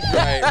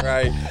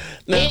 Right.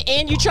 Now,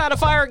 and you try to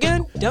fire a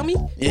gun, dummy?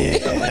 Yeah.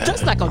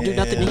 That's not gonna do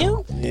nothing to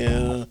him.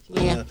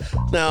 Yeah.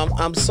 Now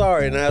I'm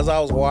sorry. And as I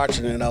was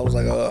watching it, I was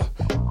like,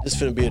 this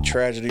finna be a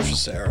tragedy for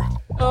Sarah.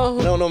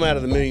 No matter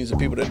the millions of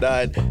people that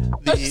died,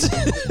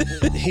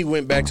 he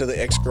went back to the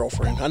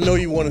ex-girlfriend. I know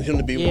you wanted him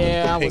to be with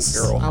the pink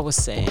girl. I was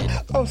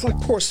sad. I was like,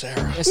 poor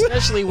Sarah.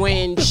 Especially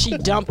when she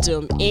dumped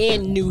him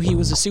and knew he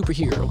was a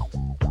superhero.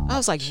 I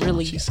was like,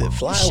 really? She said,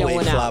 "Fly you away,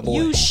 showing fly out. boy."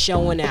 You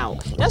showing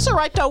out. That's all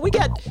right, though. We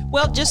got,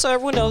 well, just so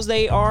everyone knows,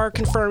 they are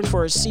confirmed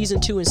for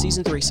season 2 and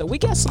season 3. So we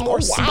got some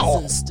more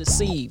seasons to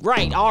see.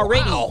 Right,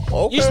 already. Wow,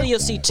 okay. Usually you'll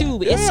see 2,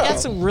 but it's got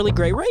some really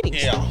great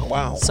ratings. Yeah,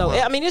 wow. So,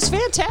 I mean, it's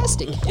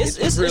fantastic.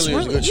 It's really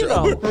is a good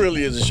show. It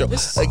really is a show.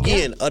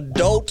 Again,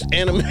 adult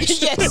animation.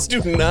 Yes.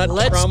 Do not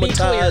Let's be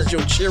clear. traumatize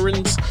your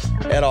childrens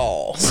at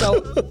all.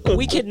 So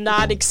we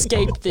cannot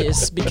escape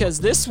this because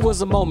this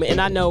was a moment.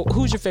 And I know,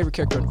 who's your favorite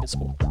character in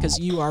Invincible? Because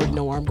you already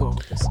know where I'm going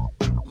with this.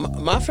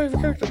 My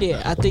favorite character?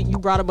 Yeah, I think you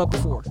brought him up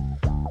before.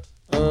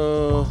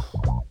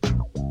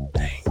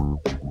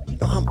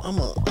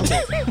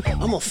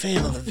 I'm a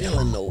fan of the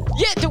villain though.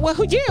 Yeah, well,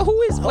 who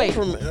is? Wait.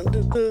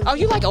 Oh,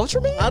 you like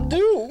Ultraman? I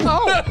do.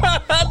 Oh,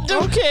 I do.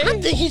 Okay. I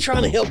think he's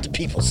trying to help the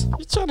peoples. You're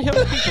trying to help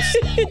the people.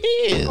 He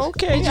is.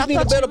 Okay. He just need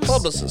a better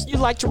publicist. You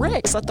liked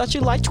Rex. I thought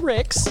you liked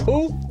Rex.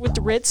 Who? With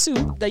the red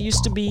suit. That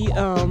used to be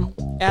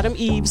Adam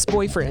Eve's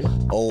boyfriend.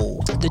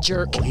 Oh. The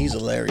jerk. Oh, he's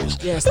hilarious.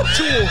 Yes, the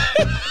tool.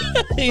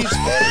 He's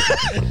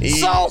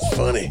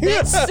funny.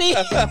 He's funny.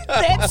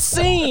 That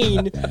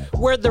scene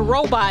where the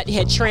robot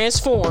had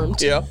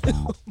transformed. Yeah.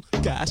 Oh my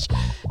gosh.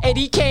 And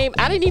he came,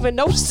 I didn't even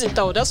notice it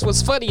though. That's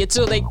what's funny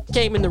until he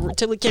came in the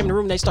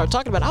room and they started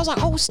talking about it. I was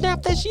like, oh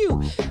snap, that's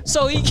you.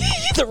 So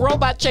the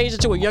robot changed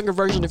into a younger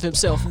version of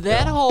himself.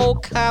 That whole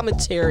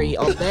commentary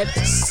on that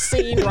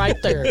scene right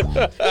there.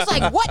 It's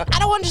like, what? I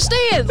don't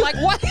understand. Like,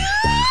 what?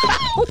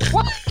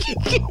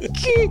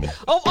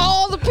 Of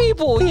all the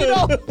people, you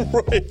know?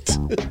 Right.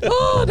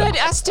 Oh,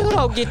 I still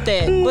don't get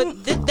that.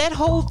 But that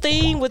whole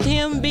thing with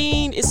him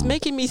being, it's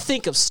making me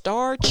think of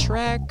Star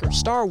Trek or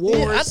Star Wars.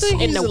 Yeah, I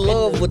think he's in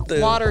love with the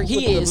water.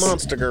 He is the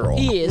monster girl.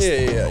 He is.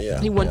 Yeah.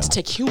 He wanted to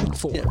take human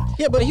form.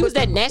 Yeah, but he was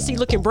that nasty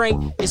looking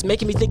brain. It's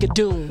making me think of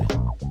Dune.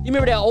 You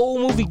remember that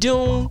old movie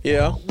Dune?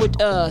 Yeah. With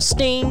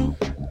Sting.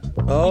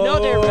 Oh, you know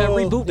they're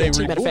rebooting they it,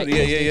 too, matter of fact.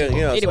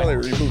 Yeah.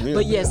 Anyway,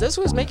 but yes, that's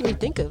what it's making me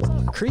think of.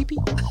 Creepy.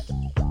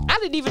 I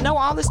didn't even know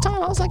all this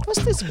time. I was like,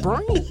 what's this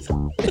brain?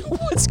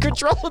 What's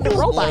controlling the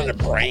robot? The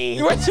brain.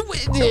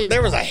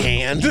 There was a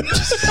hand. It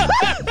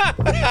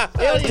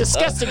was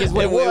disgusting is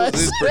what it was. It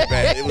was pretty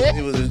bad. It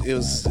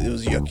was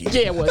yucky.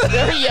 Yeah, it was.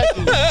 Very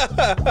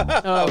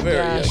yucky. Oh,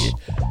 very gosh. yucky.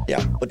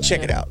 Yeah, but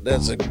check it out.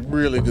 That's a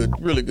really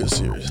good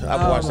series.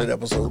 I've watched that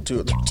episode 2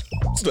 or 3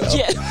 times now.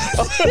 Yeah.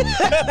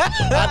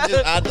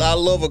 I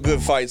love a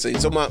good fight scene.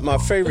 So my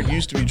favorite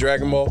used to be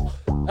Dragon Ball.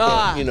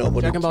 But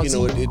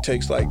it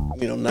takes like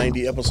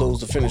 90 episodes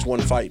to finish one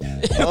fight.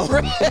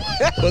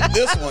 But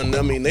this one,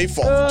 I mean, they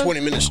fought for 20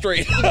 minutes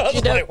straight. I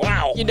was like,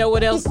 wow. You know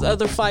what else? The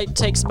other fight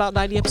takes about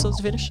 90 episodes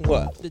to finish.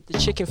 What? The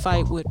chicken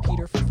fight with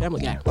Peter from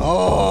Family Guy.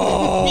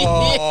 Oh,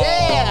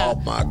 yeah.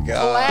 My God.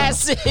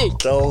 Classic.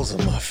 Those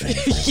are my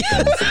favorites.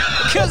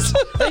 Because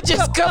they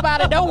just come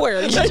out of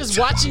nowhere. You just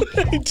watch it.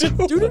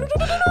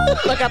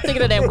 Like I'm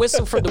thinking of that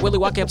whistle from the Willy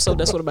Wonka episode.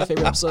 That's one of my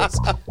favorite episodes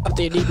with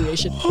the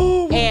inebriation.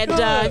 And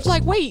it's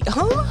like, wait,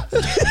 huh?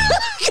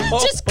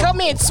 Just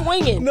come in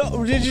swinging.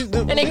 No, did you?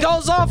 And it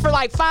goes on for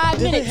like 5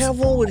 minutes. Did they have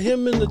one with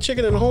him and the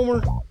chicken and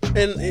Homer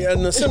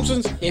and the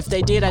Simpsons? If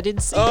they did, I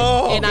didn't see it.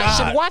 And God. I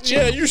should watch it.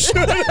 Yeah, you should.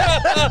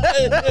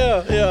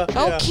 yeah.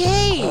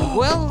 Okay,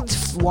 well,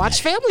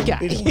 watch Family Guy.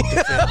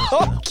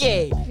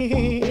 Okay,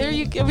 there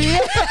you go.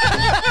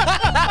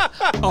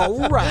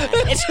 All right.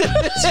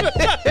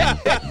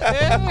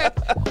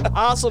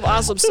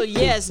 Awesome. So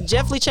yes,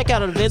 definitely check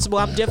out Invincible.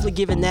 I'm definitely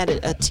giving that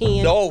a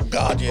 10. Oh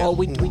God, yeah. Oh,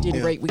 we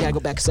didn't rate. We gotta go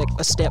back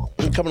a step.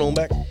 You coming on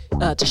back?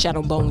 To Shadow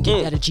and Bone,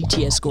 get that a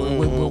GTS score.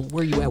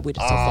 Where you at with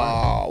it so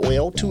far?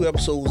 Well, 2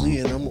 episodes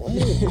in,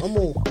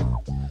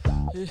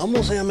 I'm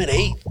gonna say I'm at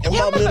 8. I'm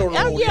about middle road.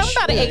 Yeah, I'm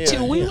about at 8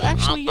 too. We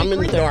actually I'm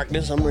in the there.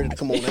 darkness. I'm ready to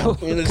come on out.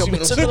 Come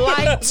into the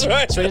light. That's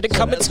right. It's ready to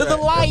come into the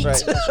light.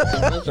 That's right.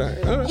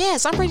 All right.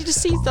 Yes, I'm ready to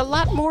see a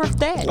lot more of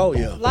that. Oh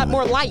yeah. A lot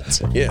more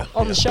light. Yeah.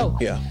 On the show.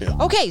 Yeah.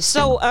 Okay,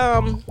 so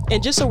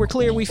and just so we're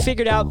clear, we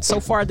figured out so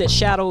far that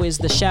Shadow is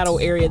the shadow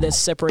area that's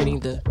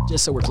separating the.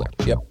 Just so we're clear.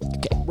 Yep.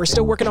 Okay, we're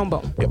still working on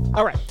Bone. Yep.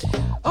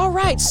 All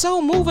right.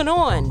 So moving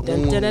on.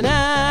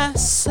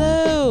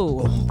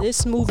 So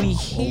this movie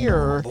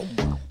here.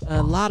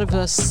 A lot of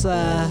us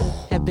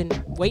have been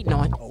waiting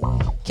on.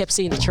 Kept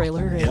seeing the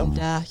trailer, and it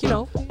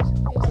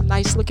was a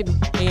nice looking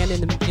man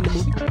in the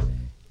movie.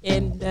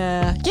 And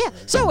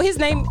so his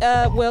name,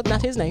 well,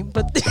 not his name,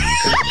 but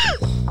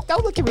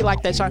don't look at me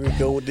like that, Sean.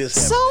 Go with this.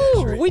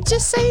 So we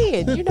just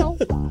saying,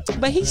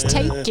 but he's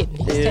taken.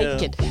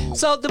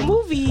 So the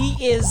movie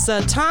is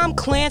Tom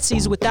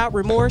Clancy's Without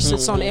Remorse.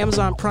 It's on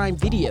Amazon Prime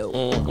Video.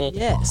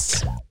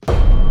 Yes.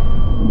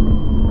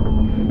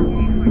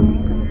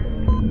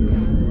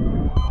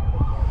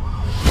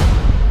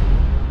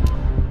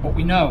 What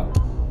we know,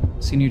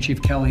 Senior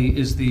Chief Kelly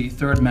is the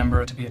 3rd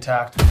member to be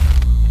attacked.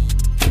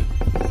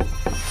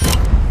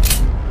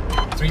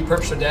 3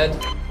 perps are dead.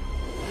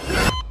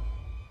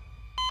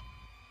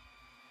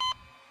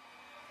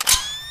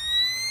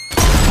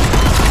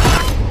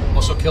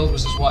 Also killed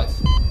was his wife.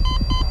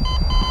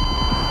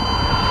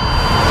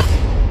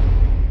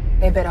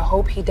 They better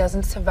hope he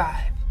doesn't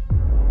survive.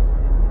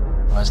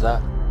 Why's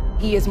that?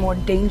 He is more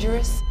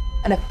dangerous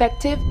and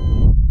effective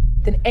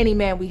than any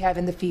man we have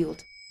in the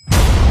field.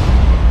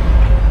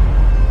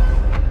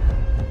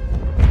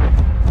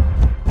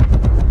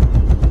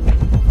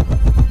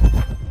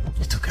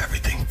 You took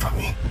everything from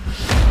me.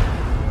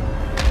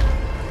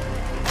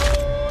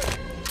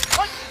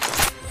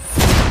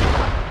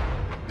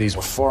 These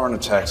were foreign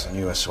attacks on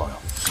U.S. soil.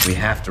 We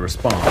have to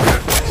respond.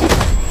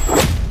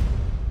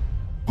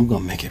 I'm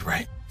gonna make it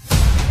right.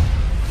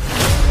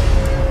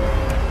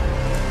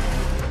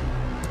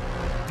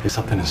 There's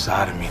something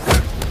inside of me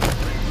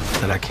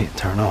that I can't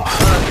turn off.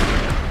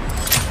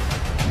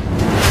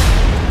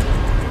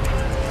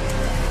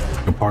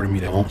 A part of me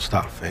that won't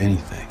stop for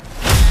anything.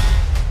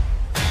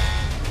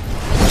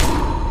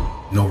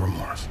 No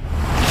remorse.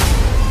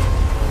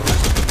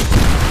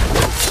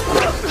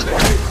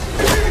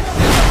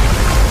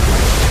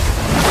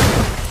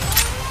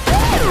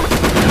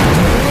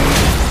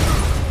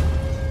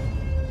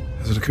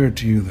 Has it occurred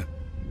to you that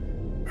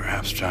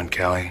perhaps John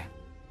Kelly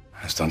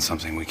has done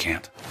something we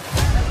can't?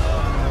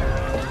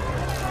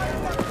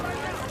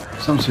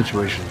 Some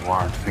situations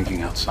warrant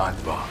thinking outside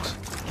the box.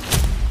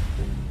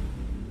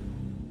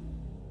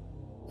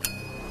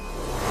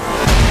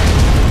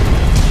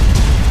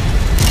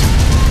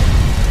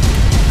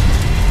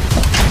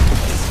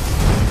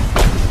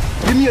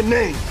 Give me a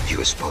name. You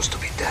were supposed to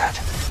be dead.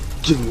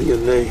 Give me a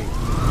name.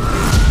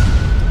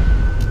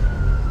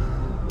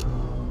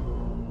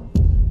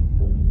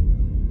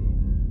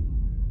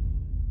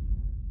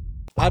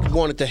 I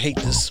wanted to hate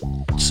this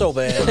so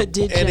bad.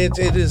 Did and you?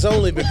 it is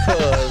only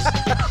because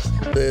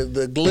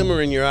the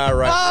glimmer in your eye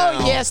right now.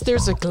 Oh, yes,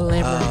 there's a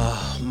glimmer.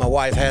 My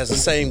wife has the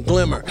same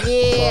glimmer.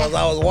 Yeah. So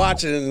I was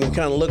watching and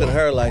kind of looking at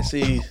her like,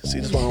 see,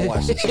 this one I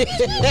watch this. It's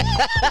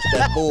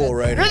that bull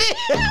right here.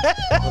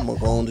 I'm going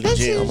to go on to the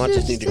gym. I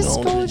just need to go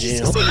on to the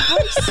gym.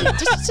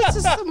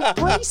 Just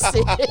embrace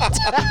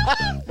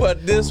it.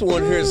 But this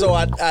one here, so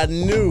I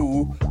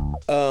knew.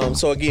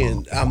 So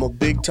again, I'm a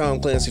big Tom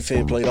Clancy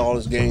fan. Played all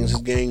his games.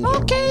 His games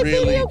are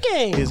really, video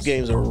games. His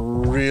games are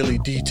really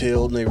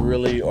detailed, and they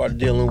really are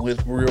dealing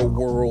with real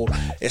world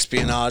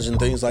espionage and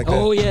things like that.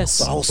 Oh yes.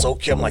 So I was so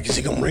kept like, is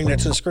he gonna bring that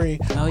to the screen?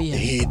 Oh yeah.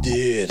 He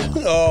did.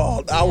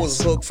 Oh, I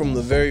was hooked from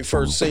the very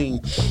first scene.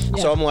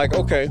 Yeah. So I'm like,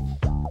 okay.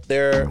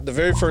 The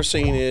very first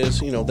scene is,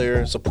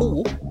 there's a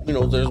pool.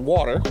 There's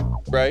water,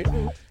 right?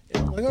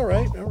 And I'm like, all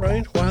right.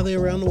 Why are they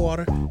around the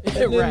water? And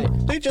then Right.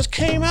 They just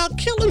came out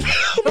killing.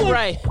 I'm like,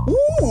 Right.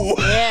 Ooh.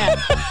 Yeah.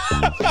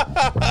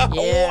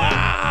 Yeah.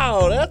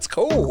 Wow, that's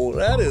cool.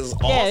 That is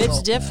awesome. Yeah,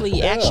 it's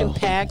definitely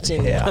action-packed,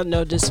 and I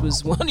know this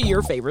was one of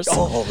your favorites.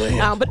 Oh,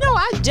 man. But no,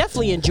 I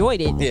definitely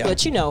enjoyed it. Yeah. But,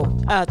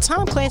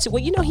 Tom Clancy,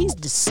 he's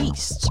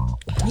deceased.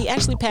 He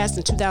actually passed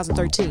in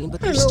 2013, but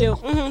they're still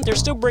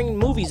bringing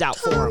movies out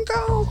for him.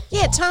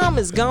 Yeah, Tom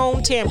is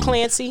gone, Tom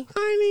Clancy.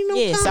 I ain't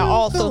Yes, Tom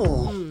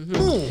author.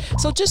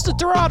 So just to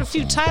throw out a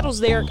few titles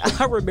there,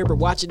 I remember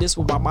watching this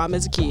with my mom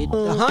as a kid.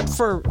 The Hunt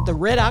for the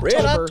Red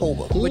October.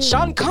 With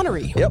Sean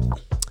Connery. Yep.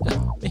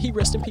 May he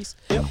rest in peace.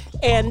 Yep.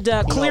 And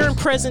Clear and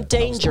Present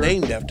Danger.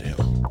 Named after him.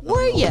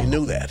 Were you? You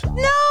knew that.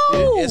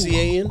 No.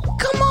 S-E-A-N?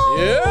 Come on.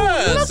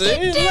 Yeah, Look see?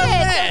 at Look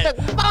that. at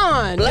The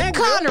Bond. Black the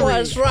Connery.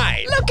 was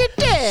right. Look at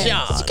that.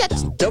 Sean. You got to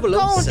 007.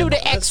 go and do the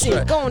That's accent.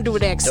 right. Go and do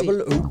the accent.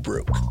 00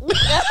 broke.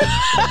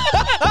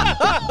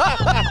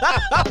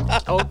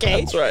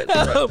 Okay. That's right.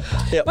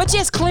 Yep. But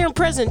yes, Clear and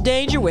Present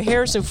Danger with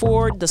Harrison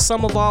Ford, The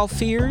Sum of All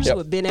Fears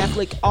with Ben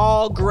Affleck,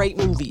 all great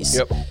movies.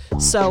 Yep.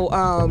 So,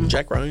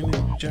 Jack Ryan.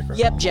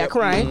 Yep, Jack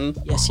Ryan.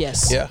 Mm-hmm.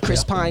 Yes. Yeah.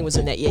 Chris Pine was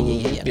in that. Yeah.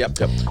 Yep.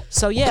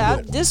 So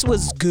this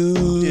was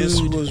good.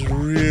 This was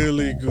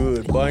really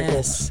good.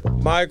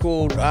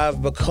 Michael,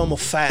 I've become a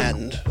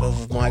fan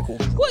of Michael.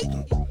 What?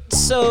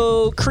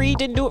 So Creed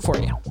didn't do it for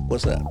you?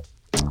 What's that?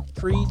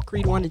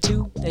 Creed 1 and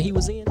 2 that he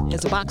was in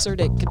as a boxer,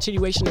 that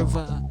continuation of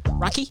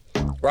Rocky?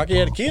 Rocky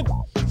had a kid?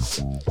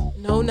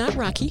 No, not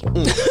Rocky.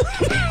 You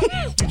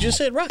just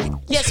said Rocky.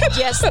 Yes,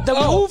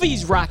 the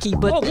movie's Rocky,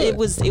 but it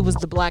was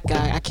the black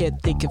guy. I can't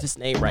think of his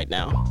name right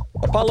now.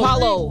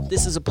 Apollo.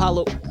 This is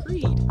Apollo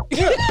Creed.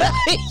 Yeah.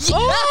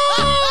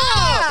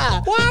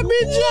 Why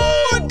did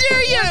you?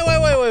 Dare you?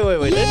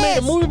 Wait. They made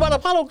a movie about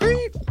Apollo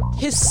Creed?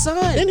 His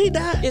son. Didn't he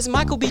die? Is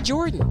Michael B.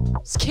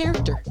 Jordan's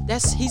character.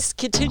 He's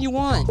continue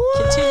on.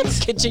 What?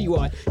 Continue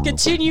on.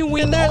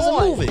 Continuing And there's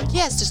on. a movie.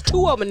 Yes, there's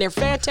two of them and they're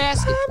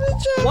fantastic.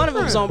 One of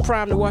them's on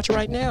Prime to watch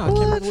right now. I can't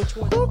remember which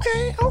one.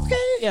 Okay.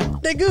 Yeah.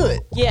 They're good.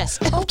 Yes.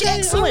 Okay,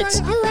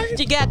 Excellent. all right.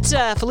 You got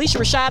Felicia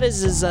Rashad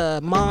as his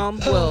mom.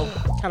 Well,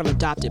 kind of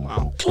adopted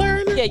mom.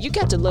 Claire? Yeah, you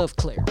got to love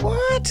Claire.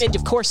 What? And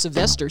of course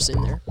Sylvester's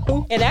in there.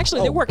 And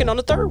actually they're working on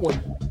the third one.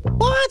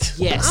 What?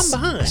 Yes.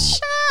 I'm behind.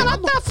 I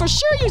thought for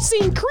sure you've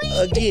seen Creed.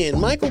 Again,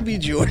 Michael B.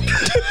 Jordan.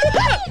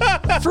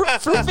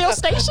 Fruitfield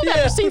Station?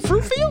 Have you seen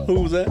Fruitfield?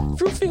 Who was that?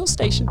 Fruitfield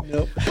Station.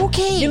 Yep.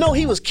 Okay.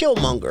 He was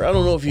Killmonger. I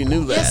don't know if you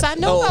knew that. Yes, I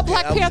know about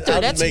Black Panther.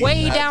 That's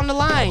way down the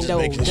line,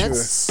 though.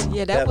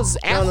 That was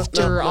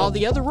after all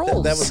the other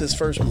roles. That was his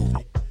first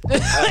movie.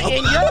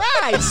 In your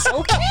eyes.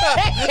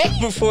 Okay.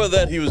 Before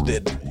that, he was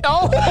dead.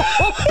 Oh,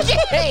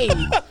 okay.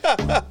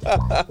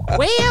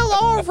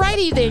 Well,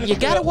 alrighty then. You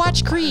gotta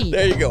watch Creed.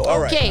 There you go. All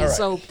right. Okay, all right.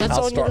 so that's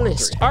I'll on your start with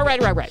list. 3. All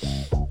right.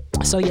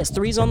 So yes,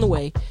 3's on the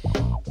way.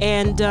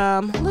 And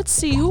let's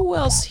see who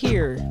else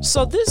here.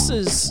 So this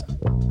is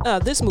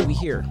this movie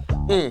here,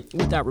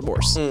 Without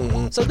Remorse.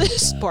 So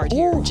this part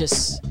here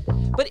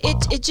but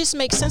it just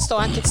makes sense though.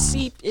 I could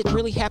see it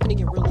really happening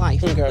in real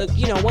life. Okay.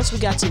 You know, once we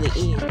got to the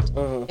end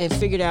and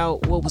figured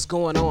out what was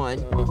going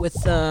on with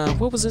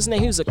what was his name?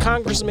 He was a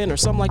congressman or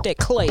something like that.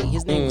 Clay.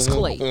 His name was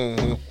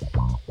Clay.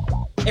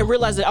 And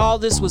realized that all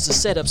this was a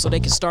setup so they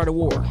could start a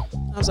war.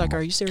 I was like,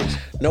 are you serious?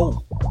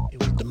 No, it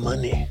was the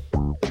money.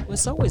 Well,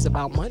 it's always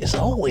about money. It's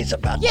always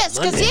about yes,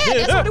 the money.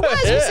 because that's what it was.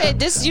 He said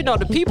this. You know,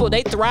 the people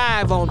they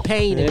thrive on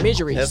pain and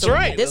misery. That's so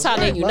right. That's how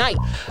they unite.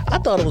 I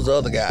thought it was the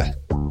other guy.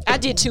 I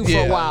did too for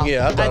a while.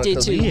 Yeah, I thought did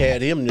too. He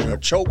had him in a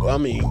choke. I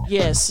mean,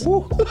 yes,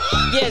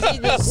 yes.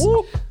 It was,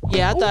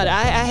 yeah, I thought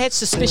I had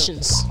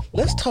suspicions.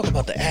 Let's talk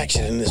about the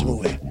action in this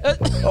movie.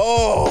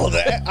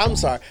 I'm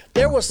sorry.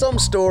 There was some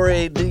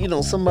story, you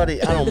know,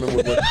 somebody, I don't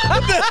remember what,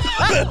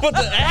 but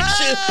the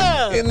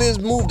action in this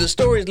movie, the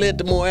stories led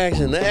to more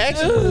action. The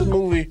action in this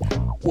movie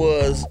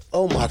was,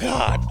 oh my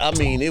God. I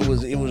mean, it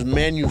was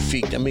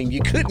magnifique. I mean,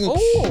 you couldn't,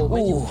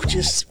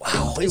 just,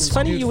 wow. It's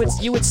funny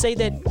beautiful. you would say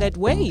that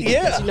way.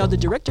 Yeah. Because, you know, the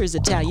director is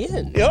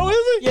Italian. Oh, is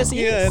he? Yes,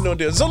 he is. Yeah, no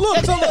deal. So look,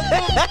 so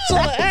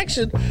the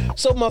action,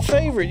 so my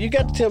favorite, you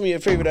got to tell me your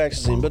favorite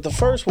action scene, but the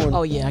first one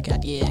was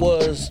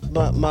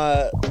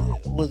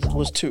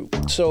was 2.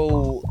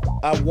 So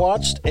I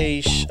watched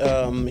he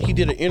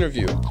did an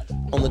interview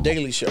on the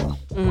Daily Show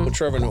with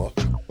Trevor Noah.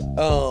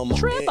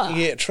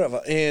 Trevor.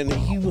 Trevor. And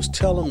he was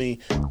telling me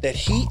that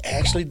he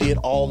actually did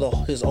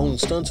all his own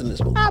stunts in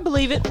this movie. I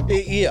believe it.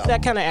 Yeah.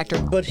 That kind of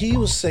actor. But he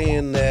was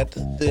saying that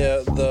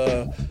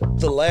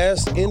the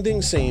last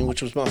ending scene,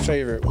 which was my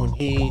favorite, when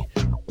he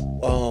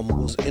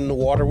was in the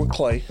water with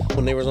Clay,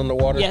 when they was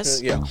underwater.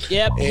 Yes. Yeah.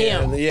 Yep, and,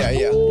 him.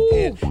 Yeah. Ooh,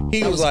 and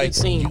he was like,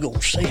 you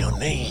gonna say her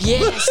name.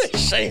 Yes.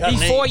 Say her name.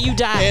 Before you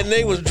die. And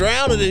they was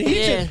drowning,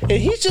 and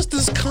he's just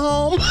as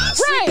calm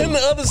sitting in the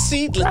other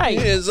seat. Right.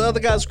 His other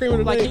guy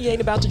screaming like he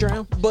ain't about to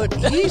drown. But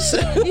he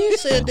said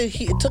that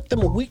it took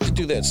them a week to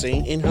do that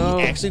scene, and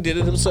he actually did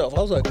it himself.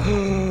 I was like,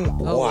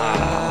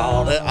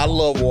 wow. I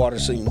love water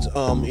scenes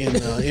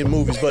in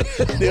movies, but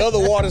the other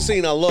water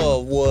scene I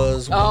love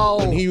was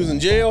when he was in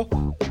jail.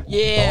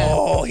 Yeah.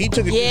 Oh, he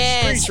took it to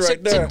the streets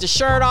right there. Took the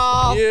shirt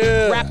off,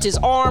 wrapped his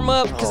arm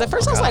up. Because at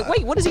first I was like,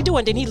 wait, what is he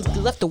doing? Then he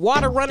left the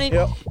water running.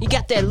 Yep. He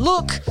got that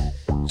look.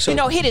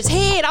 So, hit his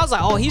head. I was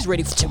like, oh, he's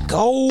ready to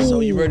go. So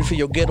you ready for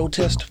your ghetto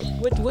test?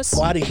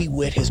 Why did he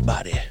wet his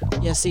body?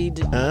 Yeah, see,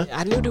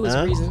 I knew there was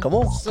a reason. Come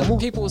on, Some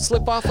people would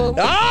slip off of him.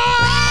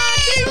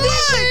 He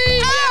won!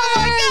 Oh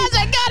my gosh,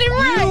 I got it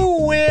right. You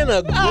win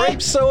a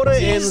grape soda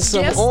and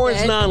some orange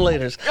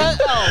 9-liters.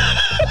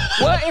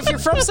 Well, if you're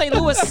from St.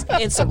 Louis,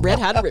 and some Red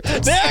Hot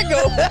Ripples. There you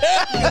go.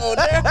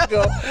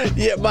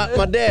 Yeah,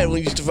 my dad, when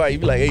he used to fight,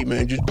 he'd be like, hey,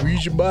 man, just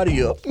grease your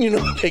body up. You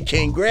know, they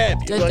can't grab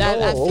you.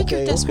 I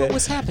figured that's what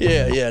was happening.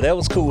 Yeah, that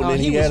was cool. And then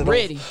he was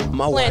ready.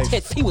 My wife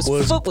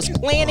foot was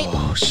planted.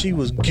 Oh, she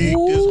was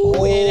geeked this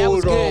whole that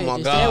was good. Oh,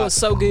 my God. That was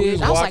so good.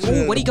 I was like,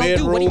 ooh, what he gonna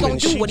do? What he gonna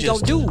do? What he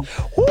gonna do?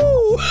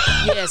 Woo.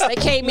 Yes, they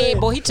came in.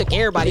 Boy, he took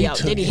everybody out.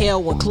 Then he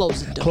held one,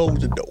 closed the door.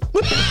 Closed the door.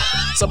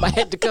 Somebody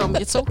had to come.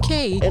 It's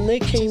okay. And they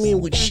came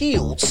in with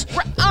shields.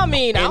 I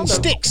mean, and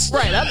sticks.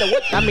 Right.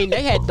 I mean,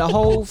 they had the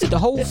whole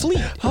fleet.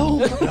 Oh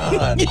my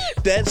God.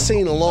 That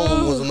scene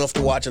alone was enough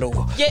to watch it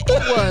over. Yeah, it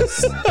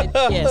was.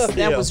 Yes,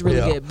 that was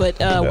really good. But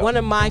one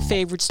of my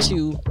favorites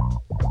too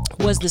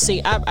was the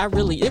scene. I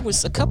really, it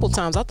was a couple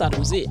times I thought it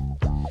was it.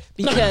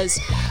 Because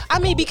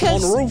on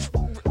the roof.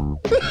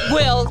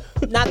 Well,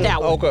 not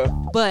that one. Okay.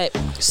 But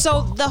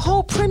so the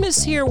whole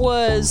premise here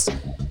was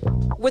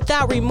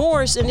Without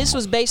Remorse, and this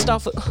was based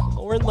off of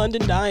Lauren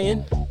London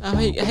dying. I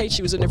hate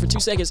she was in there for 2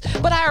 seconds,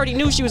 but I already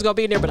knew she was gonna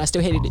be in there, but I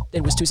still hated it.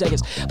 It was 2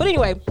 seconds. But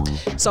anyway,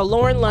 so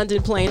Lauren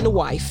London playing the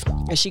wife,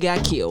 and she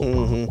got killed.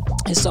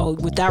 And so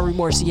Without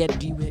Remorse, he had to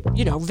be,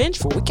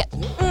 vengeful. We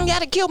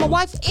gotta kill my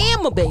wife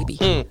and my baby,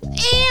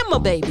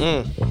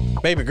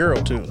 Baby girl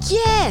too.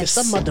 Yes. It's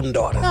something about them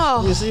daughters.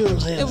 Oh, you see what I'm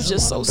saying? It was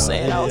just so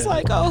sad. I was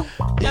like, I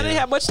didn't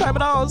have much time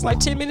at all. It was like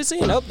 10 minutes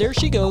in. Oh, there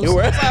she goes. You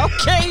were right. I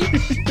was like, okay,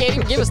 can't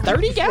even give us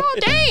 30. God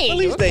dang. At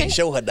least they didn't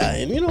show her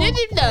dying.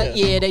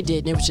 Yeah, they did.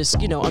 And it was just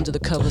under the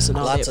covers and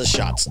all Lots that. of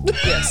shots.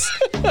 Yes.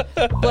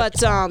 But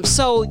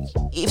so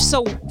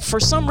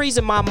for some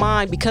reason my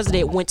mind, because of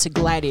that, went to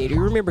Gladiator.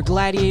 You remember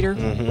Gladiator?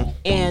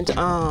 And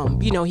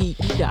he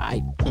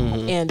died.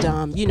 And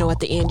at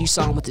the end you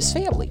saw him with his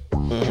family.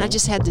 And I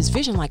just had this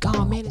vision like,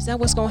 oh man, is that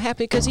what's gonna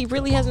happen? Because he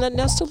really has nothing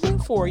else to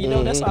live for.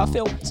 That's how I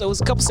felt. So it was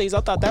a couple scenes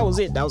I thought that was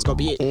it. That was gonna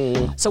be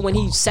it. So when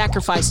he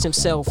sacrificed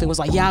himself, it was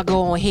like, y'all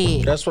go on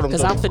ahead. That's what I'm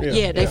Because I'm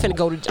finna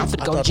go to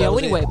jail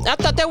anyway. I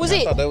thought that was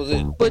it. I thought that was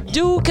it. But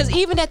dude, because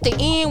even at the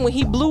end when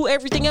he blew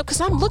everything up,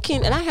 because I'm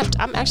looking and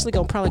I'm actually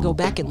gonna probably go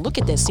back and look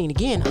at that scene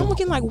again. I'm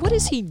looking like, what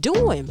is he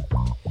doing?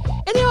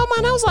 And in my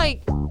mind I was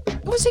like,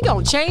 was he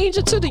gonna change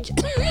it to the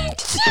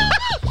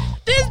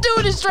This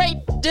dude is straight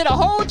did a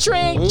whole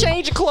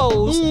change of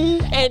clothes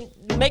and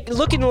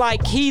looking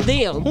like he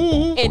them,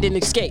 and then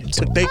escaped.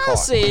 Took their car. I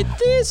said,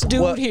 this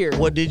dude here.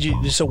 What did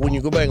you? So when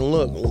you go back and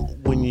look,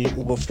 when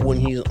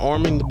he's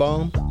arming the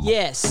bomb,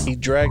 yes, he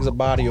drags a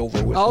body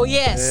over with. Oh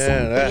yes,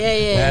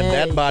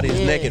 that body is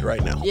naked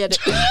right now. Yeah.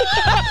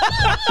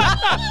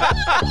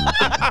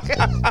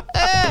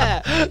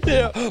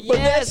 But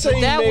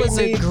that was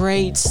a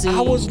great scene.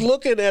 I was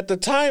looking at the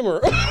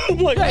timer. I'm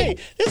like, hey,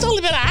 it's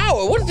only been an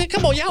hour. What is it?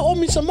 Come on, y'all owe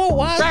me some more.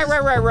 Why?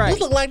 Right. This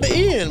look like the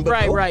end.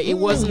 But right. It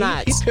was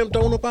not. He pimped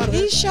on up out of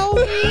it. He showed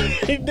me.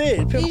 He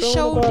did. He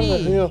showed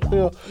me.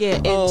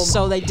 Yeah. And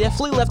so they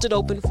definitely left it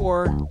open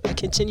for a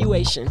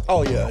continuation.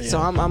 Oh yeah. So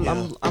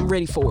I'm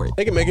ready for it.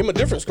 They can make him a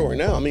different story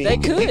now. I mean, they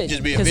he could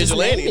just be a 'cause his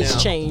vigilante name now.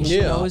 has changed. Yeah.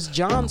 You know, it's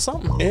John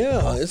something.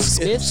 Yeah,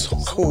 it's so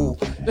cool.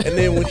 And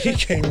then when he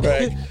came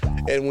back,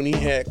 and when he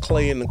had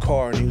Clay in the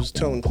car, and he was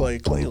telling Clay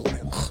was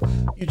like,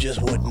 "You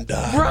just wouldn't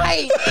die."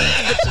 Right.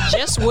 But you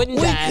just wouldn't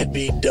die. We could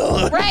be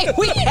done. Right.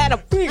 We had a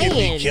plan. We could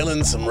be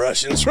killing some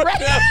Russians right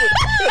now.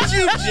 But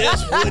you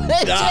just wouldn't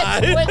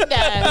die. Just wouldn't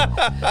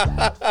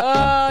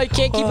die. You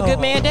can't keep a good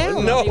man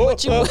down. No. I mean,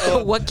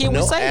 what can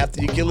we say?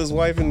 After you kill his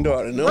wife and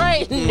daughter. No.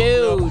 Right.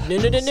 No.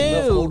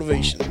 Enough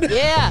motivation.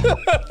 Yeah.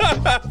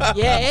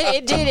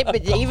 It did.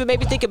 It even made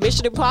me think of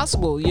Mission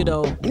Impossible,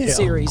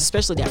 series,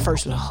 especially that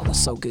first one. Oh, it was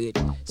so good.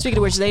 Speaking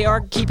of which, they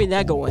are keeping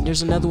that going.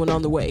 There's another one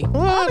on the way.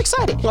 I'm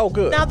excited. Oh,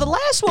 good. Now, the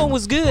last one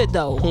was good,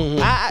 though.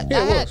 I'm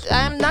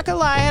not going to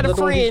lie. I had a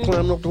friend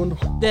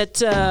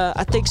that,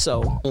 I think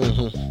so.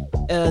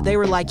 They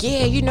were like,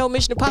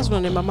 Mission Impossible.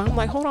 And in my mind, I'm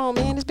like, hold on,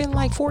 man. It's been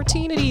like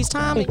 14 of these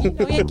times. And,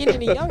 he ain't getting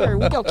any younger.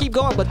 We're going to keep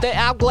going. But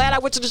I'm glad I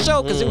went to the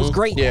show because it was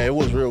great. Yeah, it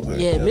was real good.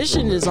 Yeah,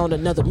 Mission is on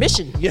another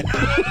mission. Yeah.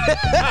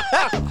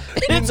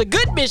 It's a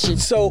good mission.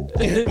 So,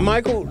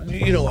 Michael, I'm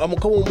going to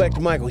come on back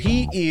to Michael.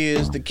 He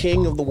is the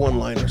king of the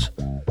one-liners.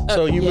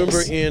 So you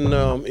remember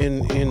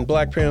in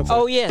Black Panther?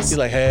 Oh, yes. He's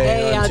like,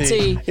 hey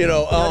auntie.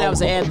 That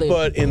was an ad-lib.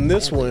 But in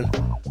this one,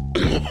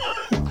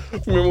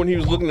 remember when he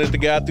was looking at the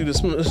guy through the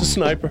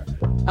sniper?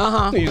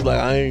 Uh-huh. He's like,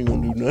 I ain't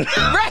gonna do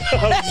nothing. Right.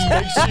 I'm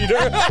just a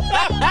cheater.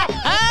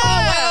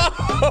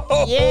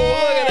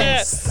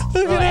 Yes.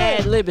 Look at that.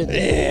 Ad-libbing.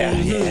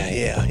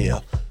 Yeah.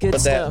 Good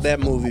but stuff. that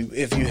movie,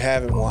 if you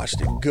haven't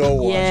watched it, go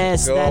watch it.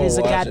 Yes, that is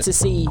a got to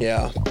see.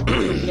 Yeah.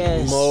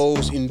 Yes.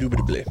 Most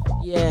indubitably.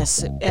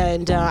 Yes.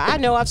 And I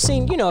know I've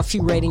seen, a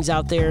few ratings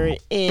out there.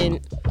 And,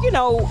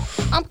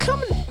 I'm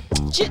coming.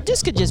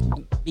 This could just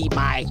be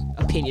my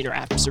opinion or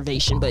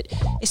observation, but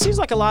it seems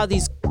like a lot of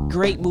these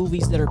great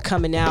movies that are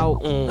coming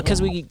out because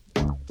we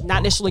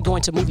not necessarily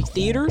going to movie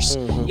theaters,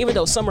 even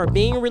though some are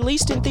being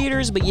released in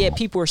theaters, but yet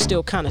people are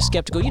still kind of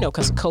skeptical,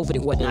 because of COVID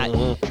and whatnot.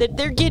 That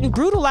they're getting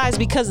brutalized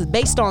because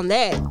based on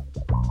that,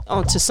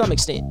 to some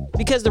extent,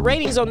 because the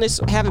ratings on this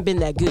haven't been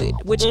that good,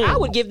 which I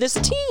would give this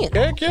a 10.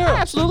 Heck yeah. I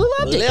absolutely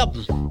loved it.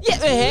 11. Yeah,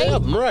 hey,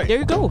 11, right. There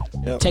you go.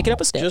 Yep. Take it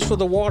up a step. Just for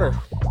the water.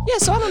 Yeah,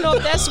 so I don't know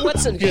if that's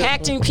what's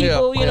impacting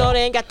people.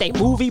 They ain't got their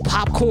movie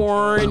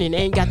popcorn and they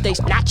ain't their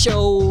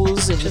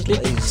nachos and the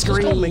big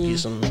screen. Just make you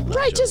some nachos.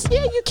 Right,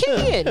 you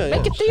can.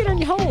 Make a theater in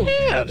your home.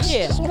 Yeah,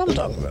 that's what I'm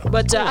talking about.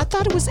 But I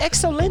thought it was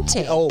excellent.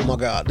 Oh my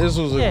God, this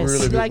was a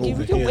really good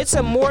movie. It's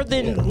a more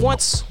than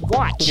once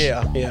watch.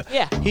 Yeah.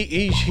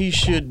 He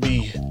should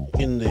be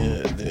in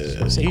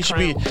he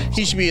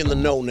should be in the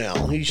know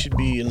now. He should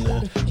be in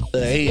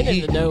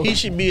he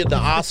should be at the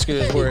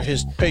Oscars where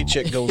his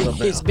paycheck goes up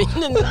now. He's been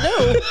in the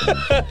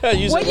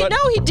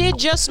know. He did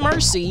Just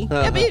Mercy.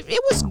 I mean,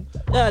 it was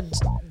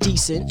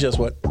decent. Just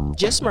what?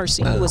 Just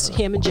Mercy. It was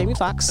him and Jamie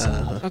Foxx.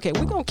 Okay,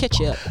 we're gonna catch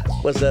you up.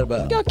 What's that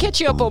about? We're gonna catch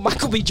you up on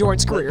Michael B.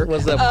 Jordan's career.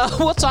 What's that about?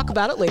 We'll talk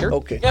about it later.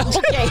 Okay.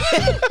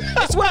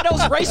 It's one of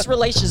those race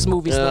relations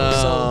movies, though.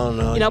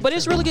 So, no, but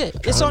it's really good.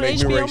 It's on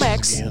HBO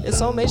Max. It's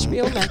on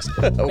HBO Max,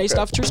 based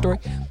off a true story.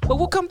 But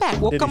we'll come back.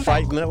 Did he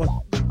fight in that one?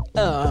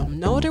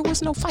 No, there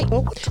was no fight.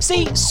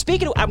 See,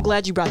 speaking of, I'm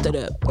glad you brought that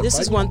up. This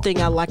is one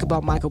thing I like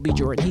about Michael B.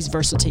 Jordan. He's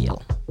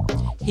versatile.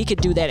 He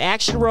could do that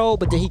action role,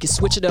 but then he could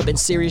switch it up in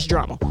serious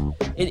drama,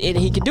 and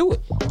he could do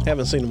it.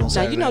 Haven't seen him on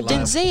Saturday Night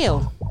Live.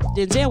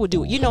 Denzel would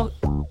do it.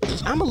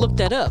 I'm gonna look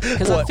that up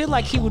because I feel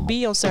like he would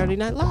be on Saturday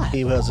Night Live.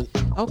 He wasn't.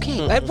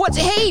 Okay.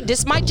 Hey,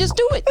 this might just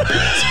do it.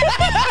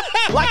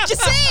 Like you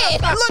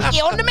said, look,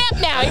 you're on the map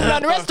now. Even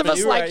on the rest of us,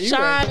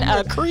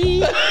 Sean,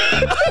 Creed.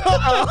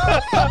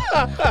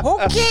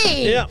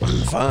 Okay. Yeah.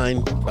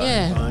 Fine.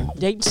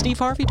 Dating Steve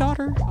Harvey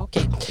daughter.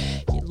 Okay.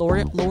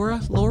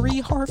 Lori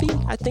Harvey.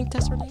 I think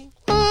that's her name.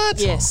 What?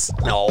 Yes.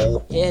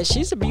 No. Yeah,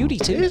 she's a beauty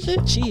too. Is she?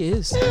 She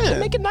is. Yeah. They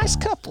make a nice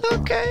couple.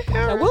 Okay.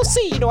 Now, we'll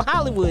see.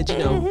 Hollywood,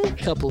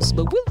 couples,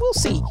 but we'll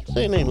see.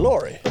 Her name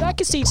Lori. But I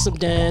can see some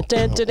I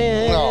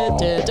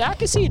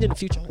can see it in the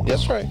future.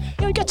 That's right.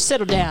 You got to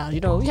settle down.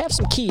 You have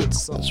some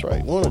kids. So. That's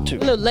right. 1 or 2. A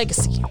little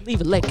legacy.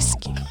 Leave a legacy.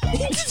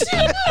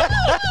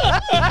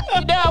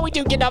 How we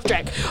do getting off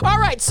track. All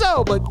right.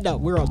 So, but no,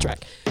 we're on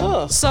track.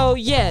 So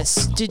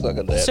yes. Look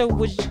at that. So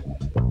was.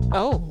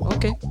 Oh,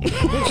 okay.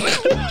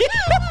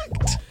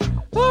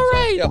 All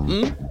right.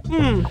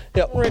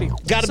 Yep. Ready.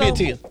 Got to be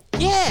a 10.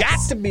 Yes. Got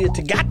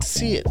to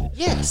see it.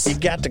 Yes. You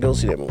got to go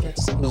see that movie.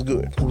 It was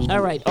good. It was All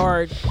good. right.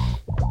 Or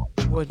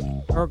you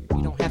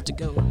don't have to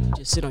go. You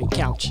just sit on your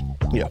couch.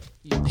 Yeah.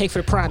 You pay for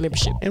the Prime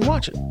membership. And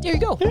watch it. There you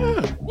go.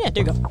 Yeah,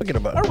 there you go. Forget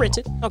about it. Or rent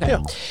it. Okay.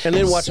 Yeah. And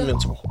then watch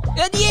Invincible.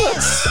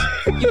 Yes.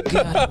 You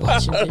gotta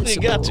watch Invincible.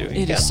 You got to.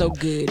 It is so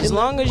good. As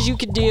long as you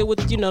can deal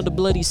with, the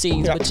bloody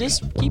scenes. But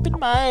just keep in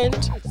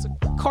mind, it's a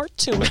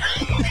cartoon.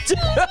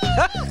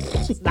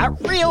 It's not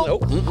real.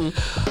 Nope.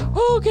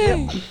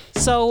 Okay.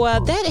 So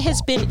that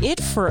has been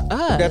it for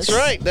us. That's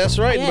right.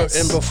 Yes.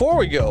 And before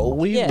we go,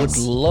 we would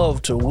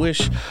love to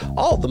wish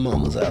all the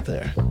mamas out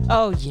there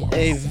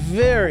a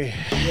very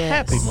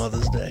happy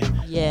Mother's Day.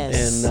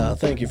 Yes. And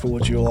thank you for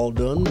what you all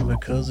done,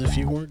 because if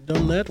you weren't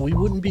done that, we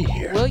wouldn't be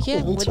here. Well,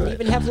 yeah, wouldn't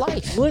even have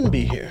life. Wouldn't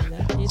be here.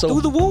 So,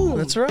 through the womb.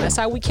 That's right. That's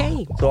how we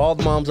came. So all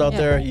the moms out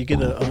there, you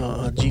get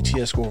a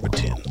GTS score of a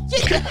 10.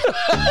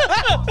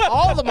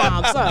 All the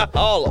moms, huh?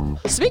 All of them.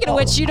 Speaking of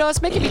which,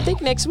 it's making me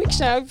think next week,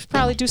 shall we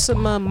probably do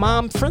some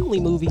mom-friendly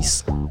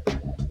movies.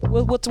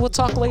 We'll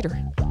talk later,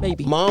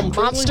 maybe.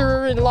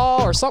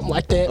 Monster-in-Law or something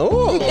like that.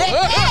 Oh.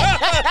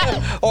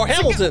 Or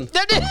Hamilton.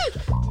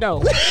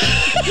 No.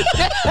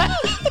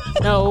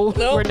 No,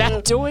 we're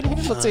not doing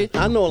Hamilton.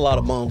 I know a lot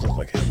of moms look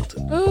like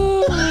Hamilton.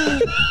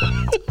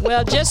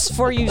 Well, just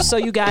for you, so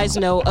you guys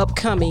know,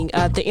 upcoming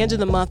at the end of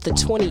the month, the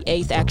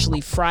 28th,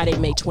 actually Friday,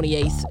 May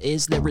 28th,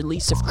 is the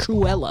release of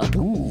Cruella.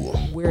 Ooh.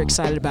 We're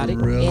excited about it.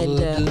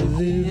 Cruella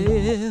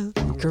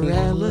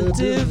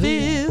de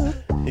Vil.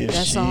 If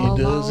That's she all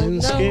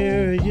doesn't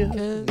scare you,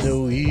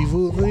 no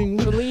evil thing.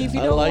 Believe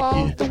you I know like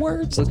all you. the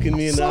words. Looking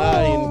me in the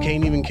eye and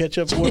can't even catch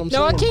up to what I'm saying.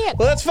 No, I can't.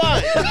 Well, that's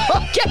fine.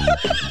 Okay.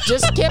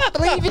 Just can't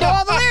believe you know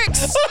all the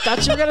lyrics.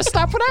 Thought you were going to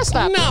stop when I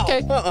stopped. No.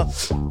 Okay.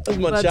 That's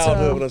my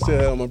childhood when I still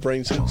had all my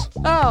brain cells.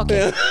 Oh,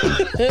 okay.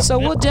 So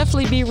we'll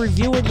definitely be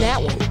reviewing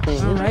that one.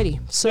 Alrighty.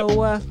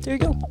 So there you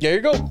go. There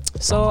you go.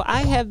 So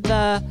I have,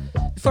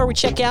 before we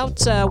check out,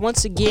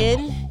 once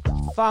again,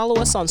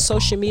 follow us on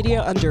social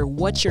media under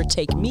What's Your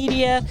Take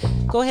Media.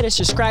 Go ahead and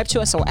subscribe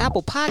to us on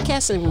Apple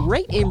Podcasts and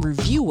rate and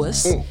review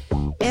us. And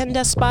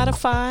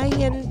Spotify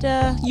and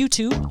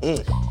YouTube.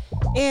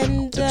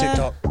 And the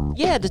TikTok.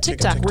 Yeah, the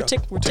TikTok. We're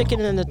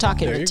ticking and the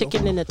talking. We're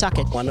ticking and the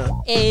talking. Why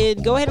not?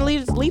 And go ahead and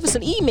leave us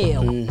an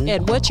email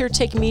at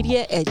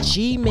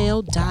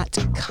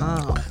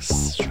whatsyourtakemedia@gmail.com.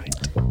 That's right.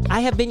 I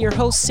have been your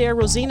host, Sarah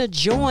Rosina,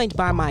 joined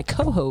by my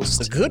co-host,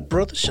 the good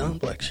brother, Sean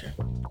Blackshear.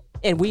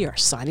 And we are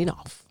signing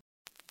off.